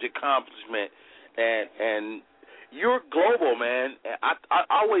a huge accomplishment, and you're global, man. I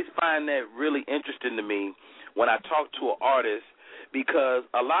always find that really interesting to me when I talk to an artist, because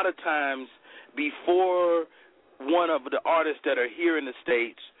a lot of times before one of the artists that are here in the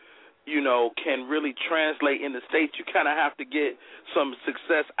States, can really translate in the States, you kind of have to get some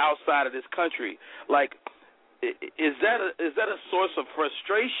success outside of this country. Like, is that a source of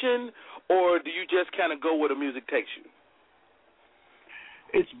frustration, or do you just kind of go where the music takes you?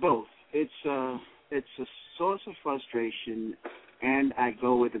 It's both. It's a source of frustration, and I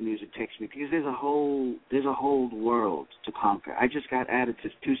go where the music takes me, because there's a whole world to conquer. I just got added to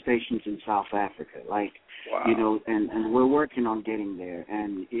 2 stations in South Africa, wow. And we're working on getting there.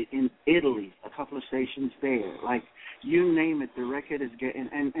 And in Italy, a couple of stations there. Like, you name it, the record is getting.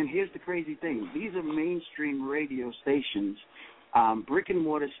 And here's the crazy thing: these are mainstream radio stations, brick and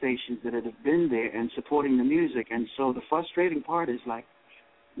mortar stations that have been there and supporting the music. And so the frustrating part is, like,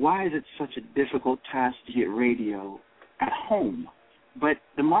 why is it such a difficult task to get radio at home? But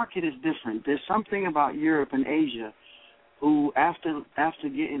the market is different. There's something about Europe and Asia who, after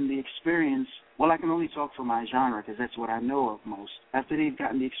getting the experience, well, I can only talk for my genre because that's what I know of most. After they've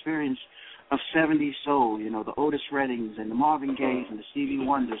gotten the experience of 70s soul, the Otis Reddings and the Marvin Gayes and the Stevie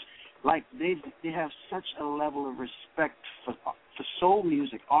Wonders, like they have such a level of respect for soul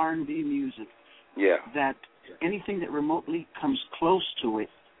music, R&B music, that anything that remotely comes close to it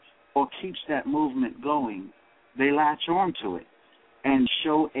or keeps that movement going, they latch on to it and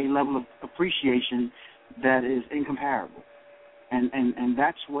show a level of appreciation that is incomparable. And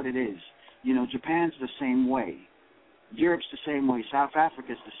that's what it is. Japan's the same way. Europe's the same way. South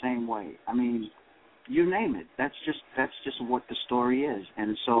Africa's the same way. You name it. That's just what the story is.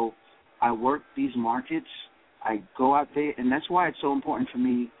 And so I work these markets. I go out there, and that's why it's so important for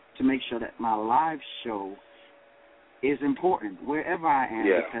me to make sure that my live show is important wherever I am,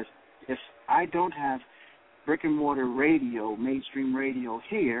 because if I don't have brick and mortar radio, mainstream radio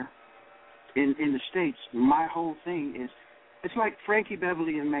here in the States, my whole thing is, it's like Frankie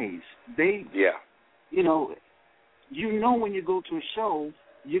Beverly and Maze. They, when you go to a show,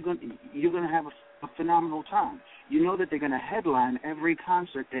 you're gonna have a phenomenal time. You know that they're gonna headline every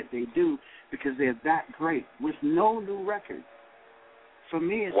concert that they do because they're that great with no new record. For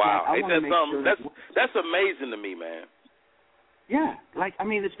me, it's wow. like I want to make sure that's amazing to me, man. Yeah,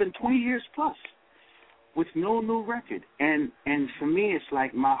 it's been 20 years plus with no new record, and for me, it's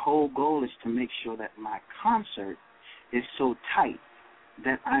like my whole goal is to make sure that my concert is so tight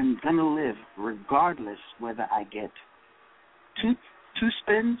that I'm gonna live regardless whether I get two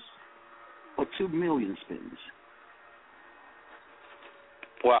spins or 2 million spins.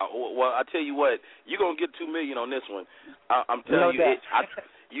 Wow. Well, I tell you what, you're gonna get 2 million on this one. I'm telling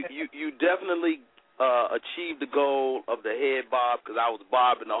you, you definitely achieved the goal of the head bob, because I was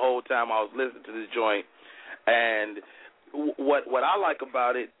bobbing the whole time I was listening to this joint. And what I like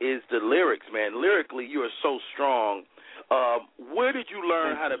about it is the lyrics, man. Lyrically, you are so strong. Where did you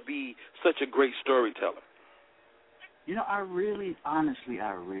learn how to be such a great storyteller? I really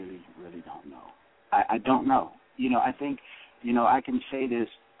don't know. I don't know. I think, I can say this,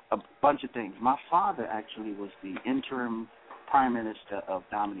 a bunch of things. My father actually was the interim prime minister of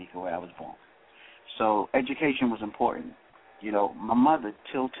Dominica, where I was born. So education was important. My mother,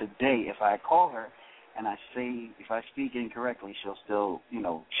 till today, if I call her and if I speak incorrectly, she'll still,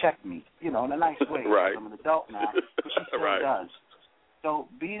 check me, in a nice way. Right. I'm an adult now, but she still does. So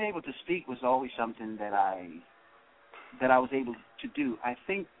being able to speak was always something that I was able to do. I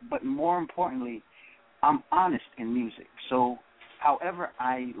think, but more importantly, I'm honest in music. So however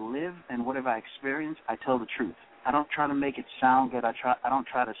I live and whatever I experience, I tell the truth. I don't try to make it sound good. I don't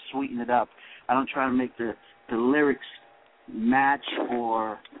try to sweeten it up. I don't try to make the lyrics match,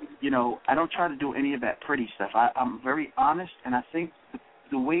 or, I don't try to do any of that pretty stuff. I'm very honest, and I think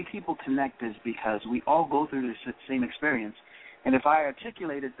the way people connect is because we all go through the same experience, and if I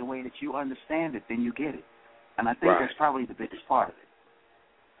articulate it the way that you understand it, then you get it. And I think that's probably the biggest part of it.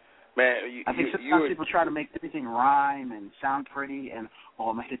 Man, I think sometimes people try to make everything rhyme and sound pretty, and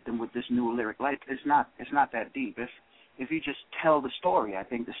I'm gonna hit them with this new lyric. Like it's not that deep. If you just tell the story, I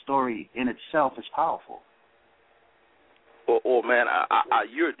think the story in itself is powerful. Man,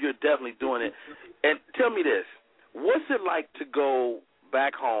 you're definitely doing it. And tell me this: what's it like to go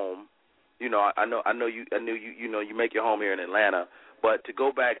back home? You know, I know you make your home here in Atlanta, but to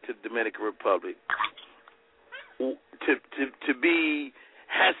go back to the Dominican Republic, to be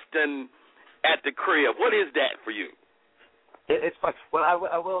Heston at the crib, what is that for you? It's fun. Well,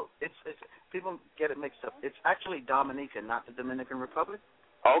 I will. It's people get it mixed up. It's actually Dominica, not the Dominican Republic.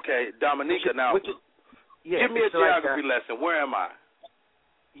 Okay, Dominica. Give me a geography lesson. Where am I?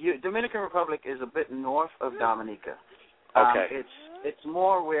 Dominican Republic is a bit north of Dominica. Okay. It's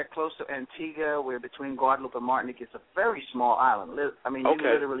more, we're close to Antigua. We're between Guadeloupe and Martinique. It's a very small island. I mean, you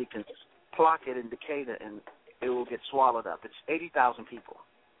literally can pluck it in Decatur and it will get swallowed up. It's 80,000 people.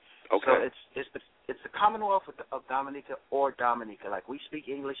 Okay. So it's the Commonwealth of Dominica or Dominica. Like we speak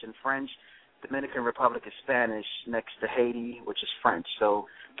English and French. Dominican Republic is Spanish next to Haiti, which is French. So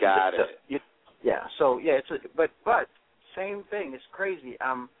got it. But same thing. It's crazy.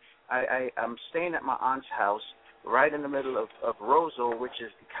 I'm staying at my aunt's house right in the middle of Roseau, which is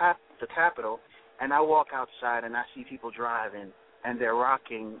the capital, and I walk outside and I see people driving and they're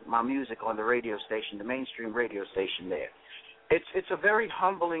rocking my music on the radio station, the mainstream radio station there. It's a very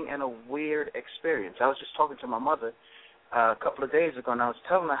humbling and a weird experience. I was just talking to my mother a couple of days ago, and I was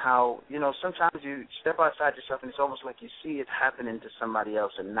telling her how, sometimes you step outside yourself and it's almost like you see it happening to somebody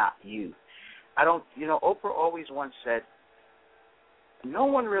else and not you. Oprah always once said,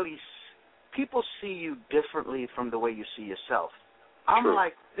 people see you differently from the way you see yourself. I'm True.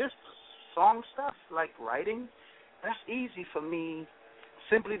 like, this song stuff, like writing, that's easy for me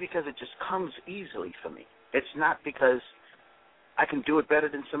simply because it just comes easily for me. It's not because I can do it better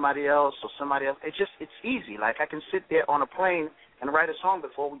than somebody else or somebody else. It's easy. Like I can sit there on a plane and write a song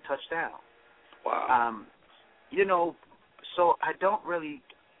before we touch down. Wow. So I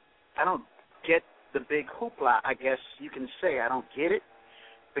don't get the big hoopla, I guess you can say. I don't get it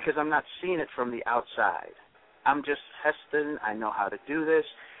because I'm not seeing it from the outside. I'm just Heston. I know how to do this.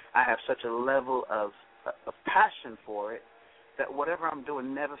 I have such a level of passion for it that whatever I'm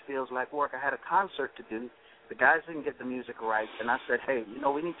doing never feels like work. I had a concert to do. The guys didn't get the music right, and I said, hey,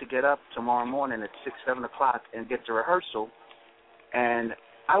 we need to get up tomorrow morning at 6, 7 o'clock and get to rehearsal. And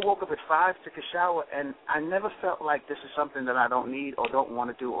I woke up at 5, took a shower, and I never felt like this is something that I don't need or don't want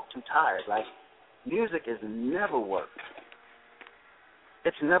to do or too tired. Like, music has never worked.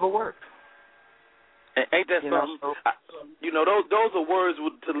 It's never worked. Ain't that something? Those are words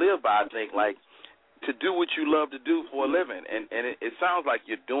to live by, I think, like to do what you love to do for a living. And it sounds like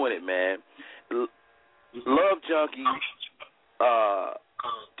you're doing it, man. Love Junkie.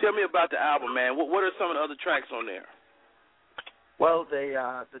 Tell me about the album, man. What are some of the other tracks on there? Well,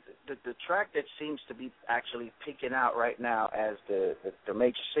 the track that seems to be actually peaking out right now as the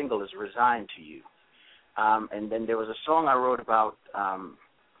major single is Resigned to You. And then there was a song I wrote about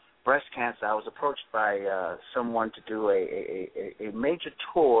breast cancer. I was approached by someone to do a major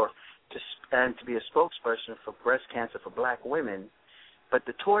tour to be a spokesperson for breast cancer for black women, but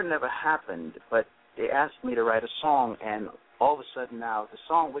the tour never happened. But they asked me to write a song, and all of a sudden now the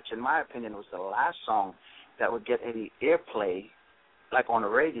song, which in my opinion was the last song that would get any airplay, like on the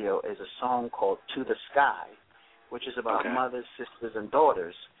radio, is a song called To the Sky, which is about mothers, sisters, and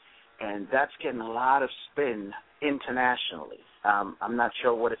daughters. And that's getting a lot of spin internationally. I'm not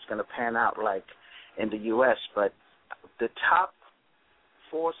sure what it's going to pan out like in the U.S., but the top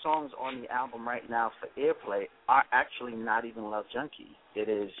 4 songs on the album right now for airplay are actually not even Love Junkie. It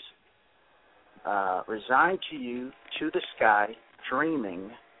is Resigned to You, To the Sky,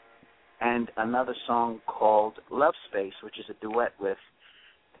 Dreaming, and another song called Love Space, which is a duet with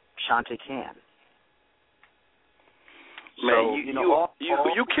Shantae Khan. Man,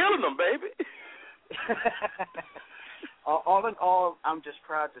 you killing them, baby. All in all, I'm just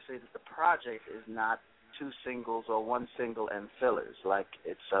proud to say that the project is not 2 singles or 1 single and fillers. Like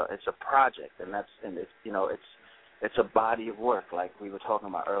it's a project, and it's a body of work, like we were talking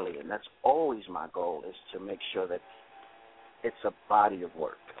about earlier. And that's always my goal, is to make sure that it's a body of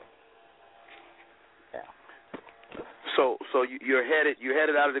work. Yeah. So you're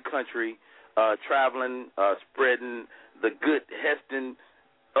headed out of the country, traveling, spreading the good Heston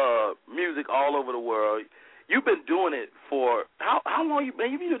music all over the world. You've been doing it for how long? You've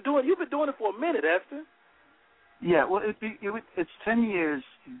been doing it for a minute, Heston. Yeah, well, it's 10 years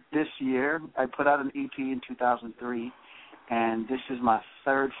this year. I put out an EP in 2003, and this is my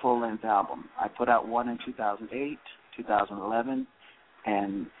 3rd full-length album. I put out one in 2008, 2011,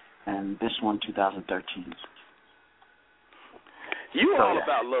 and and this one 2013. You So, all yeah.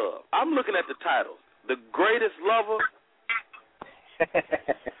 about love. I'm looking at the title, The Greatest Lover.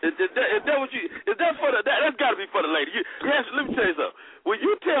 Is that what you? Is that for the? That's got to be for the lady. Yes. Let me tell you something. When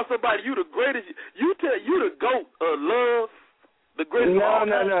you tell somebody you the greatest, you tell you the GOAT of love, the greatest.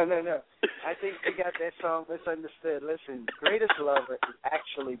 No. I think you got that song misunderstood. Listen, Greatest Lover is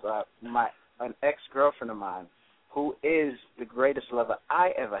actually by an ex-girlfriend of mine who is the greatest lover I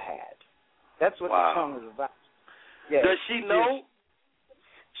ever had. That's what the song is about. Yeah. Does she know?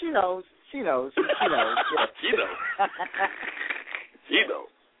 She knows. Yeah. She knows. She knows.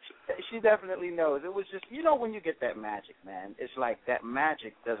 She definitely knows. It was just, when you get that magic, man, it's like that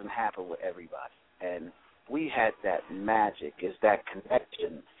magic doesn't happen with everybody. And we had that magic, is that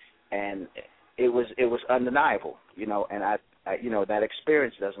connection, and it was undeniable, and I that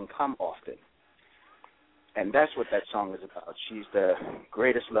experience doesn't come often. And that's what that song is about. She's the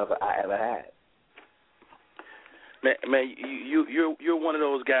greatest lover I ever had. Man, you're one of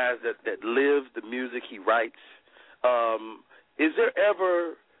those guys that lives the music he writes. Is there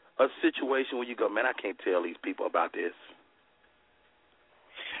ever a situation where you go, man, I can't tell these people about this?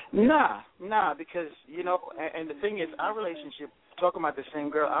 Nah, because, and the thing is, our relationship, talking about the same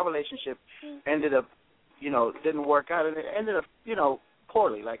girl, our relationship ended up, didn't work out, and it ended up,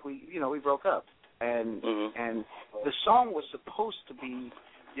 poorly. Like, we broke up. And and the song was supposed to be,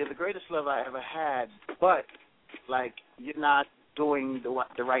 you're the greatest love I ever had, but, like, you're not doing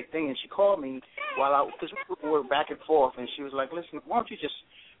the right thing. And she called me because we were back and forth, and she was like, listen, why don't you just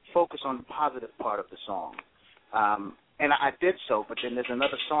focus on the positive part of the song? And I did so, but then there's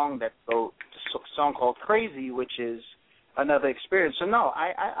another song song called Crazy, which is another experience. So no,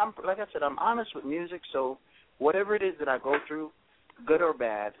 I'm like I said, I'm honest with music. So whatever it is that I go through, good or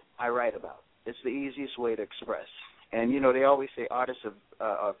bad, I write about. It's the easiest way to express. And they always say artists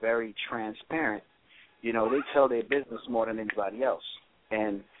are very transparent. They tell their business more than anybody else.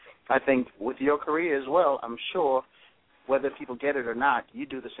 And I think with your career as well, I'm sure whether people get it or not, you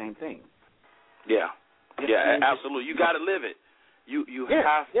do the same thing. Yeah. Yeah, absolutely. You got to live it. You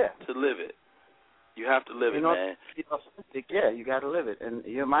have to live it. You have to live it, man. Yeah, you got to live it. And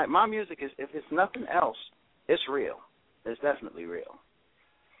my music is, if it's nothing else, it's real. It's definitely real.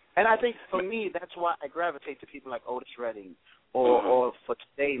 And I think for me, that's why I gravitate to people like Otis Redding or for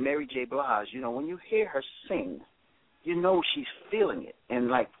today, Mary J. Blige. When you hear her sing, she's feeling it. And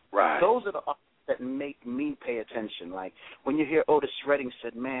those are the artists that make me pay attention. Like when you hear Otis Redding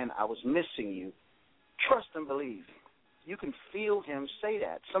said, "Man, I was missing you." Trust and believe. You can feel him say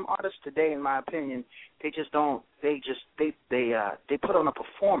that. Some artists today, in my opinion, they just don't. They put on a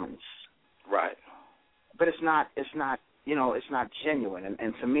performance. Right. But it's not. It's not genuine.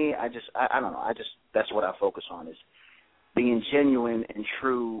 And to me, I don't know. That's what I focus on, is being genuine and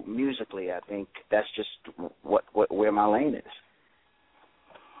true musically. I think that's just where my lane is.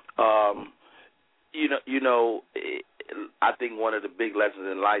 I think one of the big lessons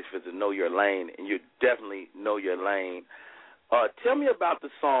in life is to know your lane, and you definitely know your lane. Tell me about the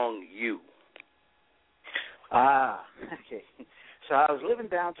song "You." Okay. So I was living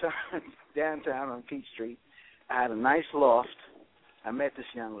downtown on Peach Street. I had a nice loft. I met this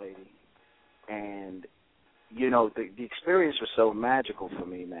young lady, and the experience was so magical for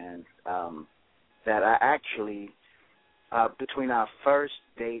me, man, that I actually, between our first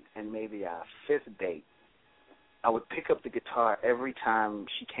date and maybe our fifth date, I would pick up the guitar every time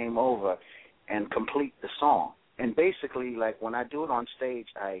she came over and complete the song. And basically, like when I do it on stage,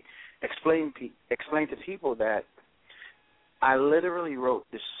 I explain to people that I literally wrote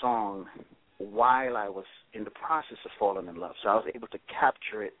this song while I was in the process of falling in love. So I was able to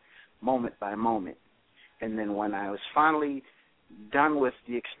capture it moment by moment. And then when I was finally done with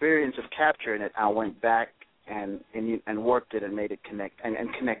the experience of capturing it, I went back and worked it and made it connect and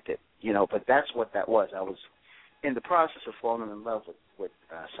connect it. But that's what that was. I was in the process of falling in love with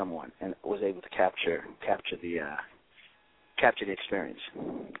someone, and was able to capture the experience.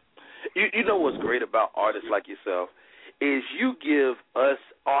 You know what's great about artists like yourself is you give us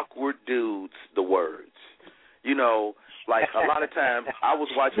awkward dudes the words. Like a lot of times I was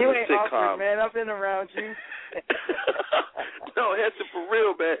watching a sitcom. Awkward, man. I've been around you. No, Heston, for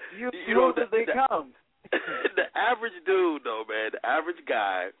real, man. You know that they come. The average dude, though, man, the average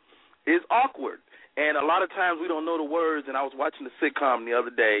guy is awkward. And a lot of times we don't know the words. And I was watching the sitcom the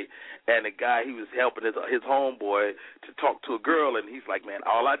other day, and the guy, he was helping his homeboy to talk to a girl, and he's like, man,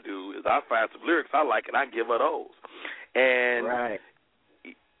 all I do is I find some lyrics I like, and I give her those. And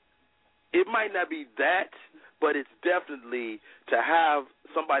it might not be that, but it's definitely to have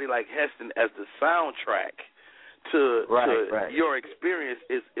somebody like Heston as the soundtrack to right. your experience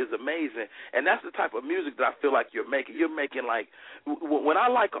is amazing, and that's the type of music that I feel like you're making. You're making like when I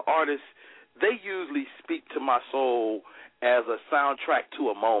like an artist, they usually speak to my soul as a soundtrack to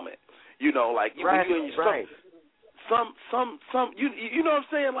a moment. You know, like right, when you right. Some you know what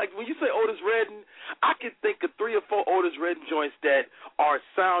I'm saying? Like when you say Otis Redding, I can think of 3 or 4 Otis Redding joints that are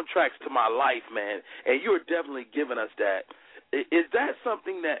soundtracks to my life, man. And you're definitely giving us that. Is that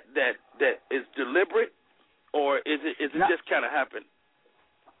something that is deliberate, or is it just kind of happen?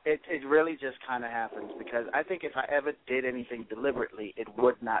 It really just kind of happens, because I think if I ever did anything deliberately, it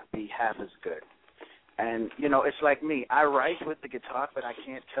would not be half as good. And you know, it's like me. I write with the guitar, but I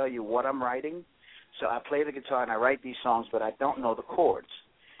can't tell you what I'm writing. So I play the guitar and I write these songs, but I don't know the chords.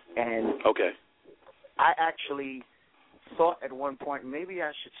 And I actually thought at one point maybe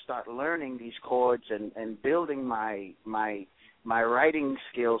I should start learning these chords and building my writing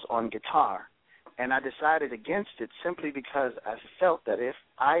skills on guitar. And I decided against it simply because I felt that if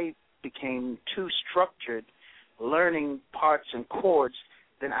I became too structured learning parts and chords,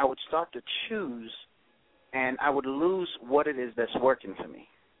 then I would start to choose and I would lose what it is that's working for me.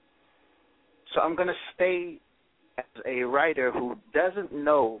 So I'm going to stay as a writer who doesn't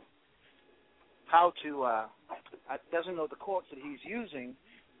know how to, doesn't know the chords that he's using,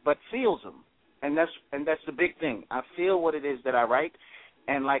 but feels them, and that's the big thing. I feel what it is that I write,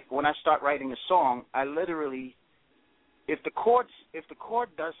 and like when I start writing a song, I literally, if the chord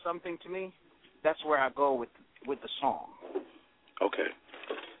does something to me, that's where I go with the song. Okay.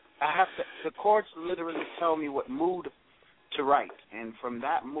 The chords literally tell me what mood to write, and from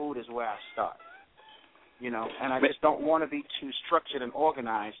that mood is where I start, you know, and I just don't want to be too structured and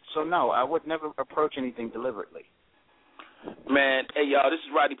organized. So, no, I would never approach anything deliberately. Man, hey, y'all, this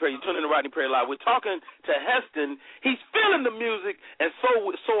is Rodney Perry. You're tuning in to Rodney Perry Live. We're talking to Heston. He's feeling the music, and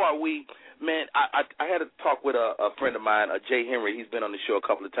so are we. Man, I had a talk with a friend of mine, Jay Henry. He's been on the show a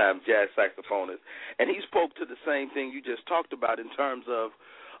couple of times, jazz saxophonist, and he spoke to the same thing you just talked about in terms of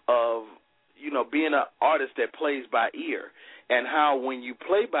you know, being an artist that plays by ear, and how when you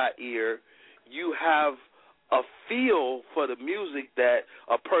play by ear, you have a feel for the music that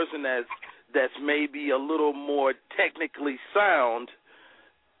a person that's maybe a little more technically sound,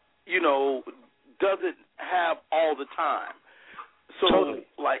 you know, doesn't have all the time. So, totally.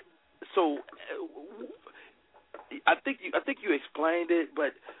 I think you explained it,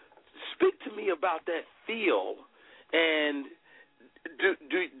 but speak to me about that feel. And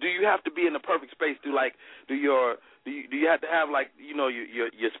do you have to be in the perfect space? Do you have to have, like, you know, your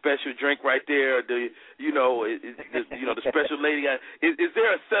special drink right there? Or do you know the special lady? Is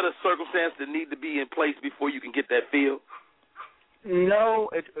there a set of circumstances that need to be in place before you can get that feel? No,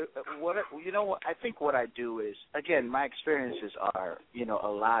 I think what I do is, again, my experiences are, you know, a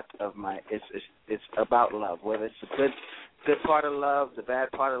lot of it's about love, whether it's the good part of love, the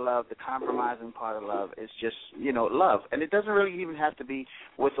bad part of love, the compromising part of love. It's just, you know, love. And it doesn't really even have to be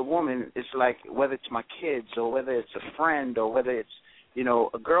with a woman. It's like whether it's my kids or whether it's a friend or whether it's, you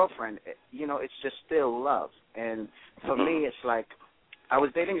know, a girlfriend, you know, it's just still love. And for me, it's like I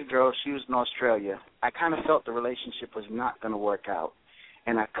was dating a girl. She was in Australia. I kind of felt the relationship was not going to work out.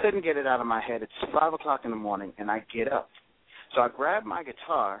 And I couldn't get it out of my head. It's 5 o'clock in the morning, and I get up. So I grab my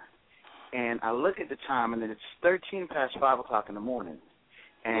guitar, and I look at the time, and then it's 13 past 5 o'clock in the morning.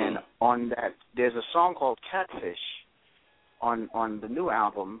 And on that, there's a song called Catfish on the new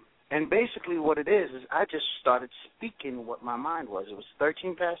album. And basically what it is I just started speaking what my mind was. It was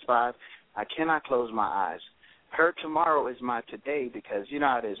 13 past 5. I cannot close my eyes. Her tomorrow is my today, because you know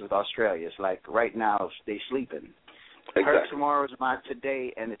how it is with Australia. It's like right now they sleeping. Exactly. Her tomorrow is my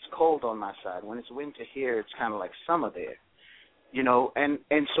today, and it's cold on my side. When it's winter here, it's kind of like summer there. You know, and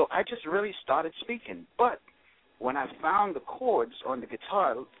so I just really started speaking. But when I found the chords on the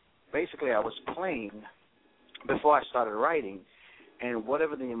guitar, basically I was playing before I started writing, and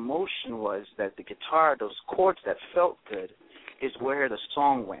whatever the emotion was that the guitar, those chords that felt good, is where the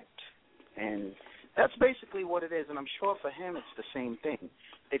song went. And that's basically what it is, and I'm sure for him it's the same thing.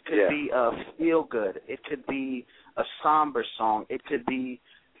 It could be a feel-good. It could be a somber song. It could be,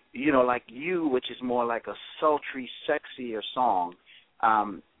 you know, like You, which is more like a sultry, sexier song.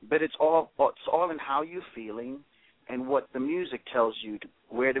 But it's all in how you're feeling and what the music tells you,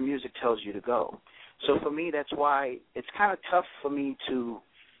 where the music tells you to go. So for me, that's why it's kind of tough for me to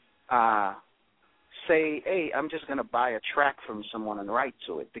say, hey, I'm just going to buy a track from someone and write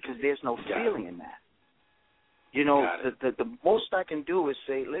to it, because there's no feeling in that. You know, the most I can do is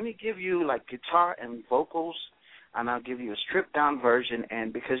say, let me give you like guitar and vocals, and I'll give you a stripped-down version,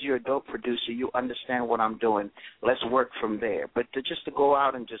 and because you're a dope producer, you understand what I'm doing. Let's work from there. But just to go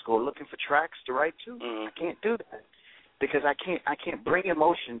out and just go looking for tracks to write to, I can't do that because I can't bring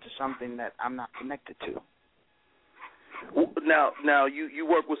emotion to something that I'm not connected to. Now you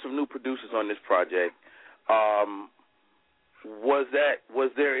work with some new producers on this project.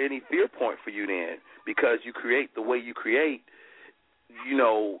 Was there any fear point for you then? Because you create the way you create, you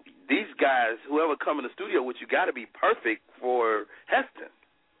know, these guys, whoever come in the studio with you, got to be perfect for Heston.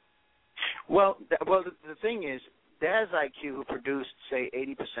 Well, the thing is, Daz IQ, who produced, say,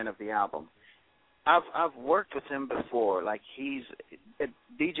 80% of the album, I've worked with him before. Like, he's a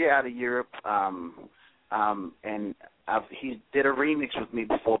DJ out of Europe, and he did a remix with me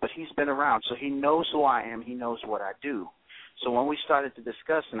before, but he's been around, so he knows who I am. He knows what I do. So when we started to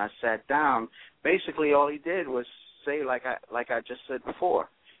discuss and I sat down, basically all he did was say, like I just said before,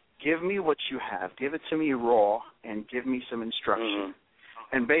 give me what you have, give it to me raw, and give me some instruction.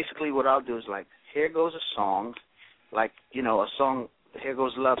 And basically what I'll do is like, here goes a song, like, you know, a song, here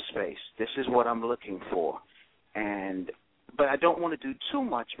goes Love Space. This is what I'm looking for. But I don't want to do too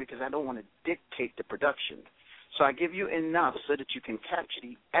much because I don't want to dictate the production. So I give you enough so that you can capture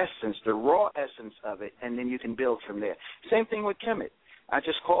the essence, the raw essence of it, and then you can build from there. Same thing with Kemet. I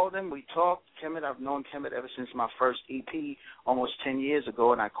just called him. We talked. Kemet, I've known Kemet ever since my first EP almost 10 years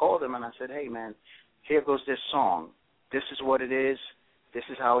ago, and I called him and I said, hey, man, here goes this song. This is what it is. This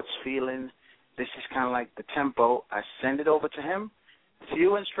is how it's feeling. This is kind of like the tempo. I send it over to him.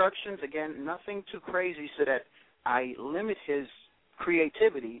 Few instructions, again, nothing too crazy so that I limit his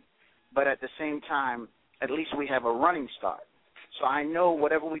creativity, but at the same time, at least we have a running start. So I know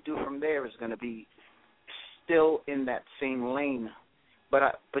whatever we do from there is going to be still in that same lane.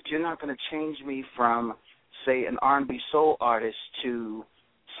 But you're not going to change me from, say, an R&B soul artist to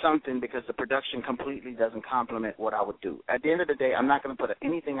something because the production completely doesn't complement what I would do. At the end of the day, I'm not going to put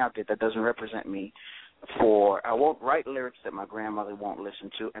anything out there that doesn't represent me. I won't write lyrics that my grandmother won't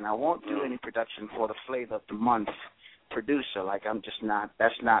listen to, and I won't do any production for the flavor of the month producer. Like, I'm just not.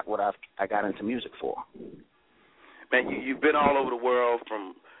 That's not what I got into music for. Man, you've been all over the world,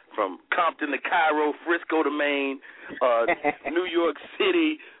 from Compton to Cairo, Frisco to Maine, New York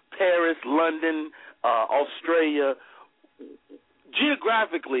City, Paris, London, Australia.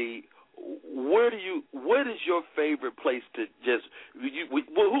 Geographically, what is your favorite place to just?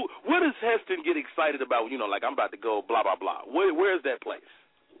 Where does Heston get excited about? You know, like, I'm about to go, blah blah blah. Where is that place?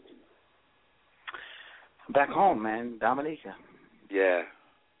 Back home, man, Dominica. Yeah.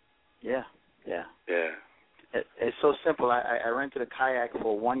 It's so simple. I rented a kayak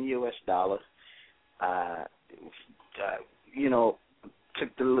for $1 US. You know,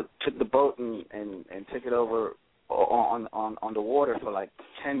 took the boat and took it over on the water for like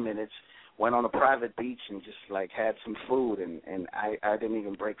 10 minutes. Went on a private beach and just like had some food, and I didn't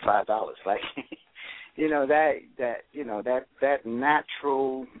even break $5. Like, you know, that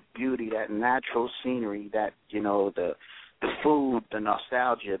natural beauty, that natural scenery, that, you know, the food, the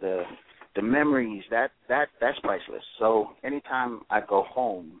nostalgia, the memories, that's priceless. So anytime I go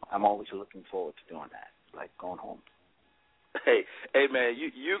home, I'm always looking forward to doing that, like going home. Hey man,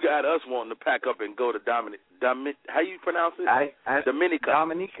 you got us wanting to pack up and go to how you pronounce it? Dominica.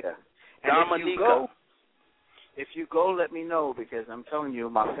 Dominica. If you go, let me know, because I'm telling you,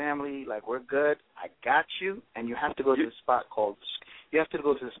 my family, like, we're good. I got you, and you have to go to the spot called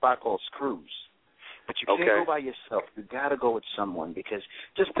Screws. But you can't go by yourself. You got to go with someone, because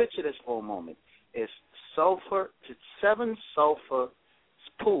just picture this for a moment. It's 7 sulfur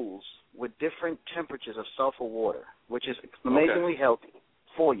pools with different temperatures of sulfur water, which is amazingly healthy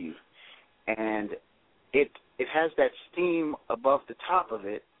for you. And it has that steam above the top of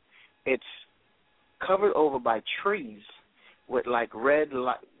it. It's covered over by trees with like red,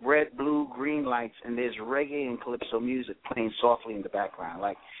 blue, green lights, and there's reggae and calypso music playing softly in the background.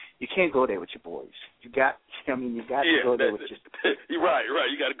 Like, you can't go there with your boys. You got to go there with just. You're right.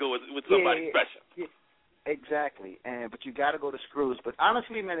 You got to go with somebody special. Yeah, exactly. But you got to go to Screws. But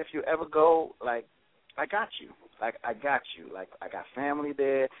honestly, man, if you ever go, like, I got you. Like, I got you. Like, I got family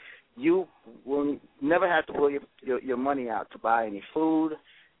there. You will never have to pull your money out to buy any food.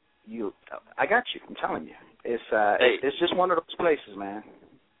 I got you. I'm telling you, it's just one of those places, man.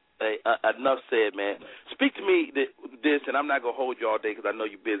 Hey, enough said, man. Speak to me this, and I'm not gonna hold you all day because I know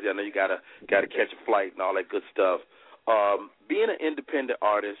you're busy. I know you gotta catch a flight and all that good stuff. Being an independent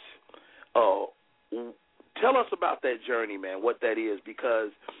artist, tell us about that journey, man. What that is,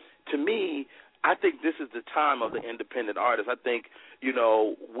 because to me, I think this is the time of the independent artist. I think, you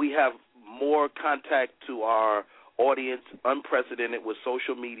know, we have more contact to our audience, unprecedented with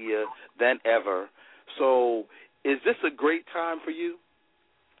social media than ever. So is this a great time for you?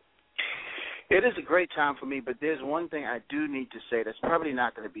 It is a great time for me, but there's one thing I do need to say that's probably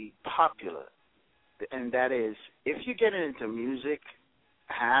not going to be popular, and that is if you get into music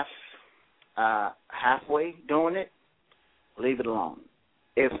halfway doing it, leave it alone.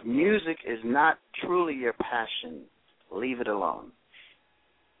 If music is not truly your passion, leave it alone,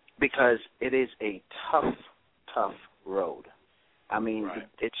 because it is a tough road. I mean,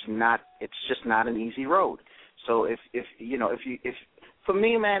 it's just not an easy road. So if for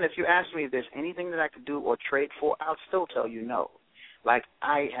me, man, if you ask me if there's anything that I could do or trade for, I'll still tell you no. Like,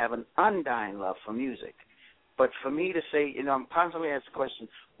 I have an undying love for music. But for me to say, I'm constantly asked the question,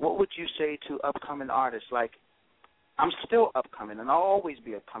 what would you say to upcoming artists? Like, I'm still upcoming, and I'll always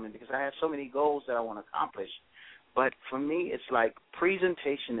be upcoming because I have so many goals that I want to accomplish. But for me, it's like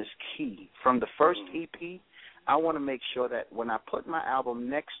presentation is key. From the first EP, I want to make sure that when I put my album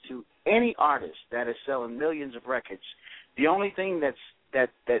next to any artist that is selling millions of records, the only thing that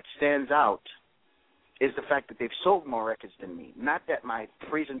stands out is the fact that they've sold more records than me. Not that my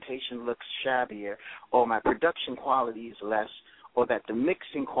presentation looks shabbier or my production quality is less or that the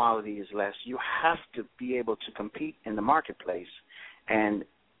mixing quality is less. You have to be able to compete in the marketplace. And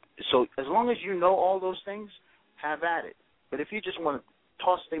so as long as you know all those things, have at it. But if you just want to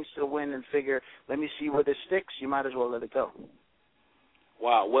toss things to the wind and figure, let me see where this sticks, you might as well let it go.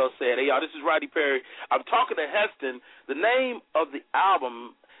 Wow, well said. Hey, y'all, this is Rodney Perry. I'm talking to Heston. The name of the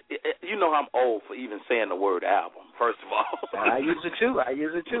album, you know I'm old for even saying the word album, first of all. I use it too.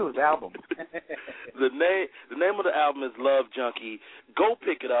 The album. The name of the album is Love Junkie. Go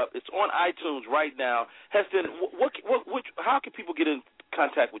pick it up. It's on iTunes right now. Heston, how can people get in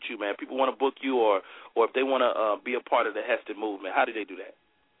contact with you, man? People want to book you or if they want to be a part of the Heston movement, how do they do that?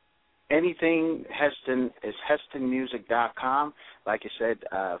 Anything Heston is HestonMusic.com. Like you said,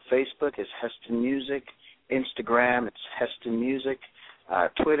 Facebook is Heston Music. Instagram, it's Heston Music.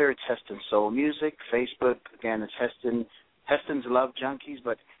 Twitter, it's Heston Soul Music. Facebook, again, it's Heston's Love Junkies.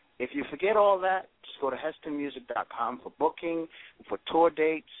 But if you forget all that, just go to HestonMusic.com for booking, for tour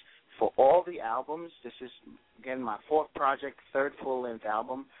dates, for all the albums. This is, again, my fourth project, third full-length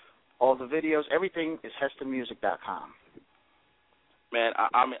album. All the videos, everything is HestonMusic.com. Man,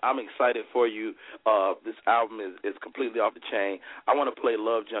 I'm excited for you. This album is completely off the chain. I want to play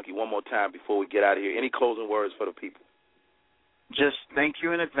Love Junkie one more time before we get out of here. Any closing words for the people? Just thank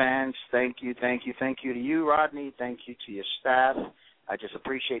you in advance. Thank you to you, Rodney. Thank you to your staff. I just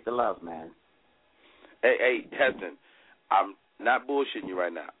appreciate the love, man. Hey, Heston, I'm not bullshitting you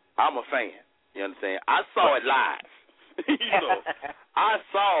right now. I'm a fan. You understand? I saw it live. I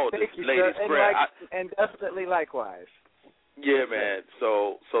saw this lady's prayer. And definitely likewise. Yeah, man.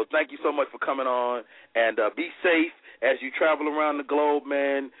 So thank you so much for coming on, and be safe as you travel around the globe,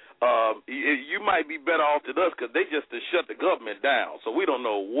 man. You might be better off than us because they just shut the government down, so we don't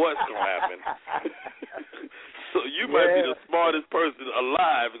know what's going to happen. So you might be the smartest person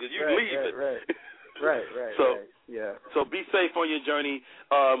alive because you leaving. Right. Yeah. So be safe on your journey.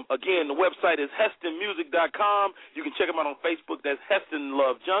 Again, the website is HestonMusic.com. You can check him out on Facebook. That's Heston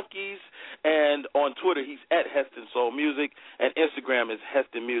Love Junkies. And on Twitter, he's at Heston Soul Music. And Instagram is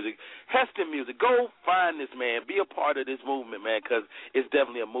Heston Music. Heston Music. Go find this man. Be a part of this movement, man, because it's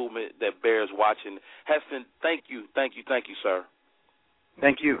definitely a movement that bears watching. Heston, thank you, sir.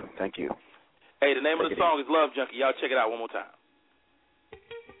 Thank you. Hey, the name of the song is Love Junkie. Y'all check it out one more time.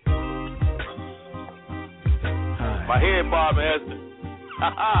 My head, Bob Heston.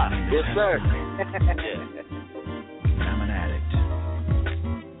 Yes, sir. I'm an addict.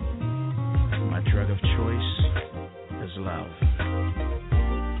 My drug of choice is love.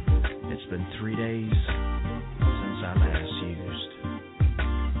 It's been 3 days since I last used.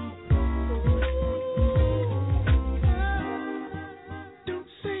 Don't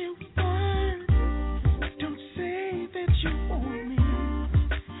say a word. Don't say that you want me.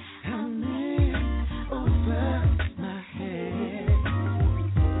 I'm in over.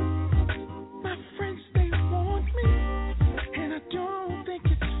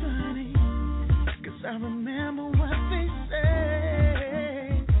 I remember what they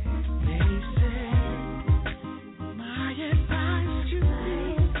say. They say my advice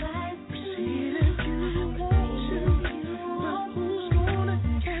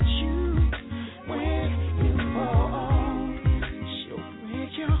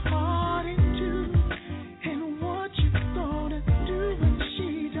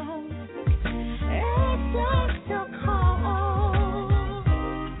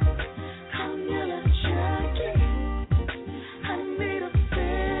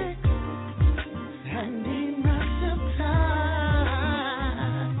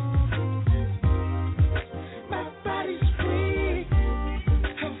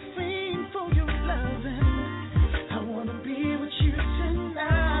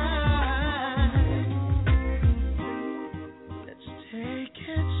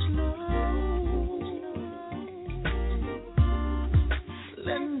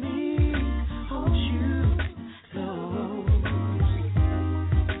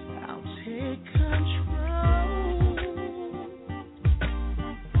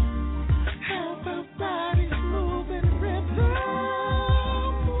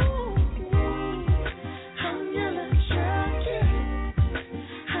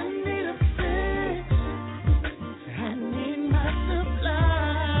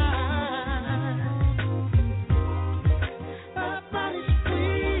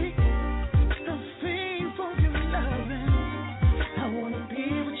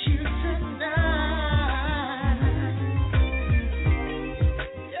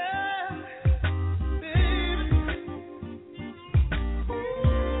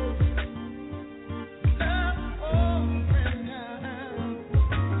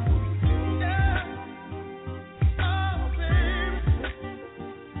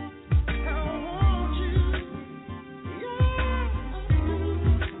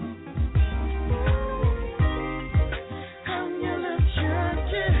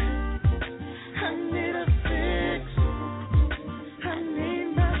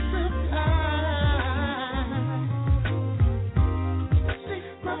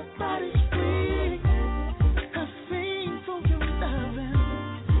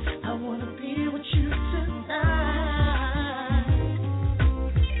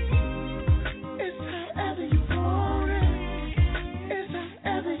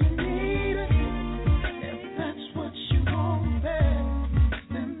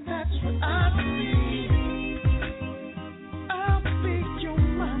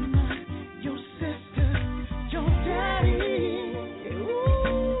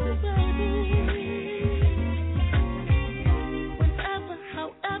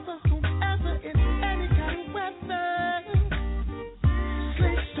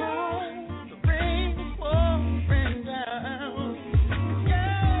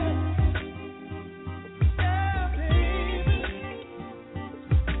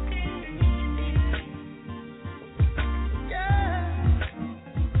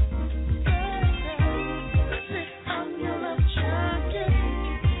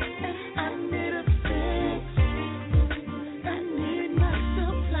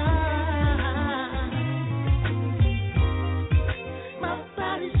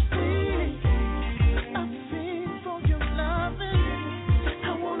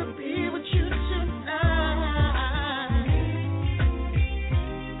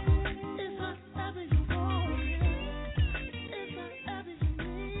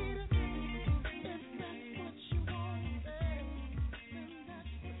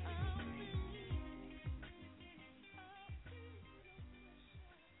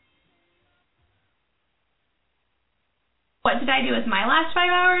What did I do with my last 5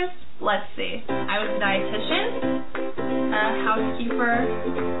 hours? Let's see. I was a dietitian, a housekeeper,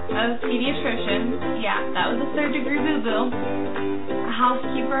 a pediatrician. Yeah, that was a 3rd-degree boo-boo. A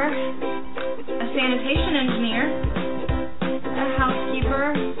housekeeper, a sanitation engineer, a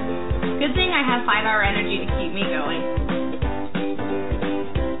housekeeper. Good thing I have 5-hour energy to keep me going.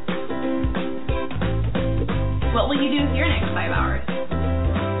 What will you do with your next 5 hours?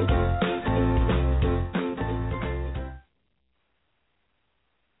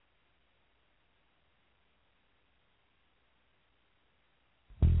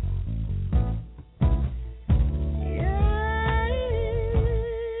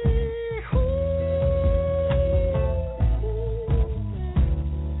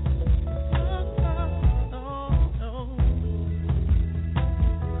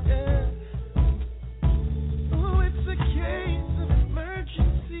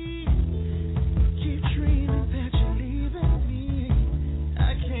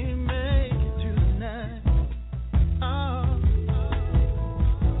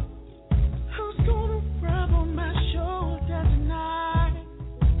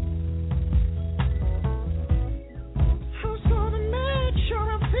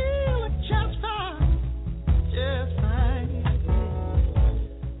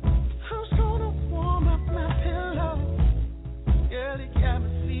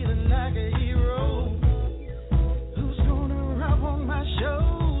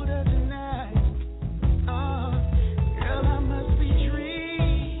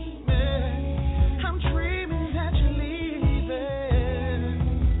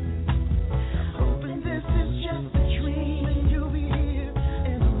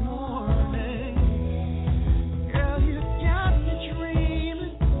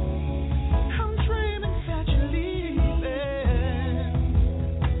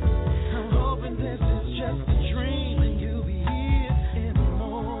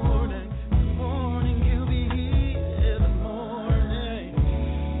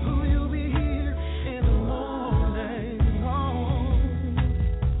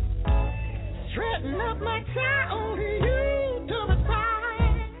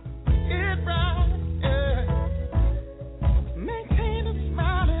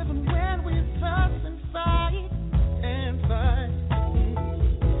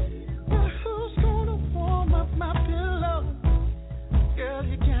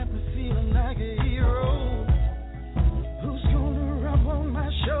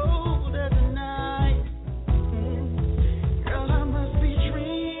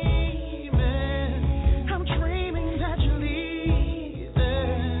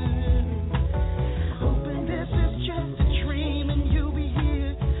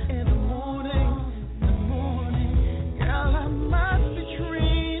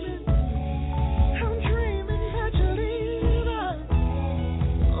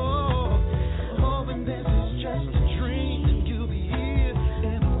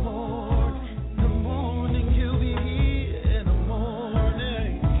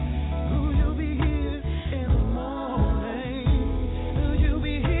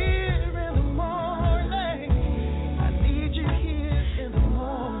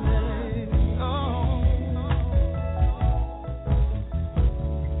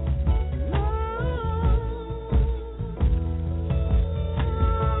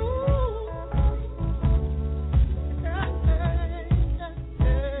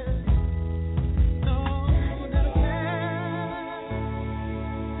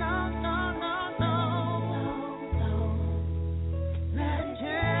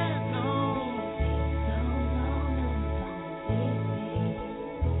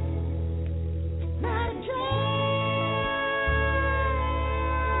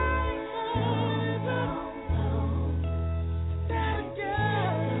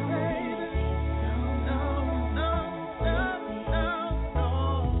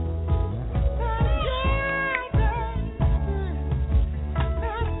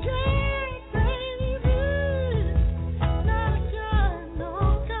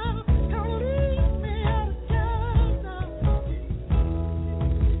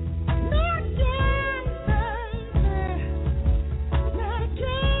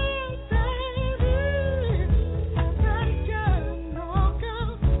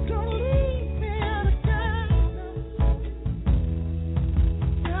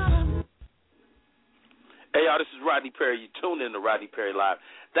 Hey, y'all, this is Rodney Perry. You tuned in to Rodney Perry Live.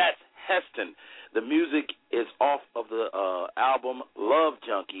 That's Heston. The music is off of the album Love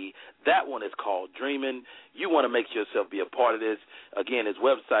Junkie. That one is called Dreamin'. You want to make yourself be a part of this. Again, his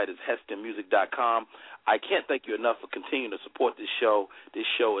website is hestonmusic.com. I can't thank you enough for continuing to support this show. This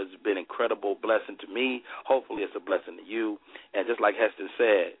show has been an incredible blessing to me. Hopefully it's a blessing to you. And just like Heston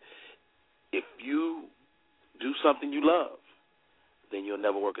said, if you do something you love, then you'll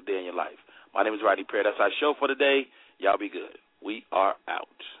never work a day in your life. My name is Rodney Perry. That's our show for today. Y'all be good. We are out.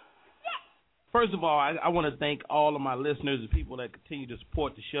 First of all, I want to thank all of my listeners and people that continue to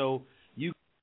support the show. You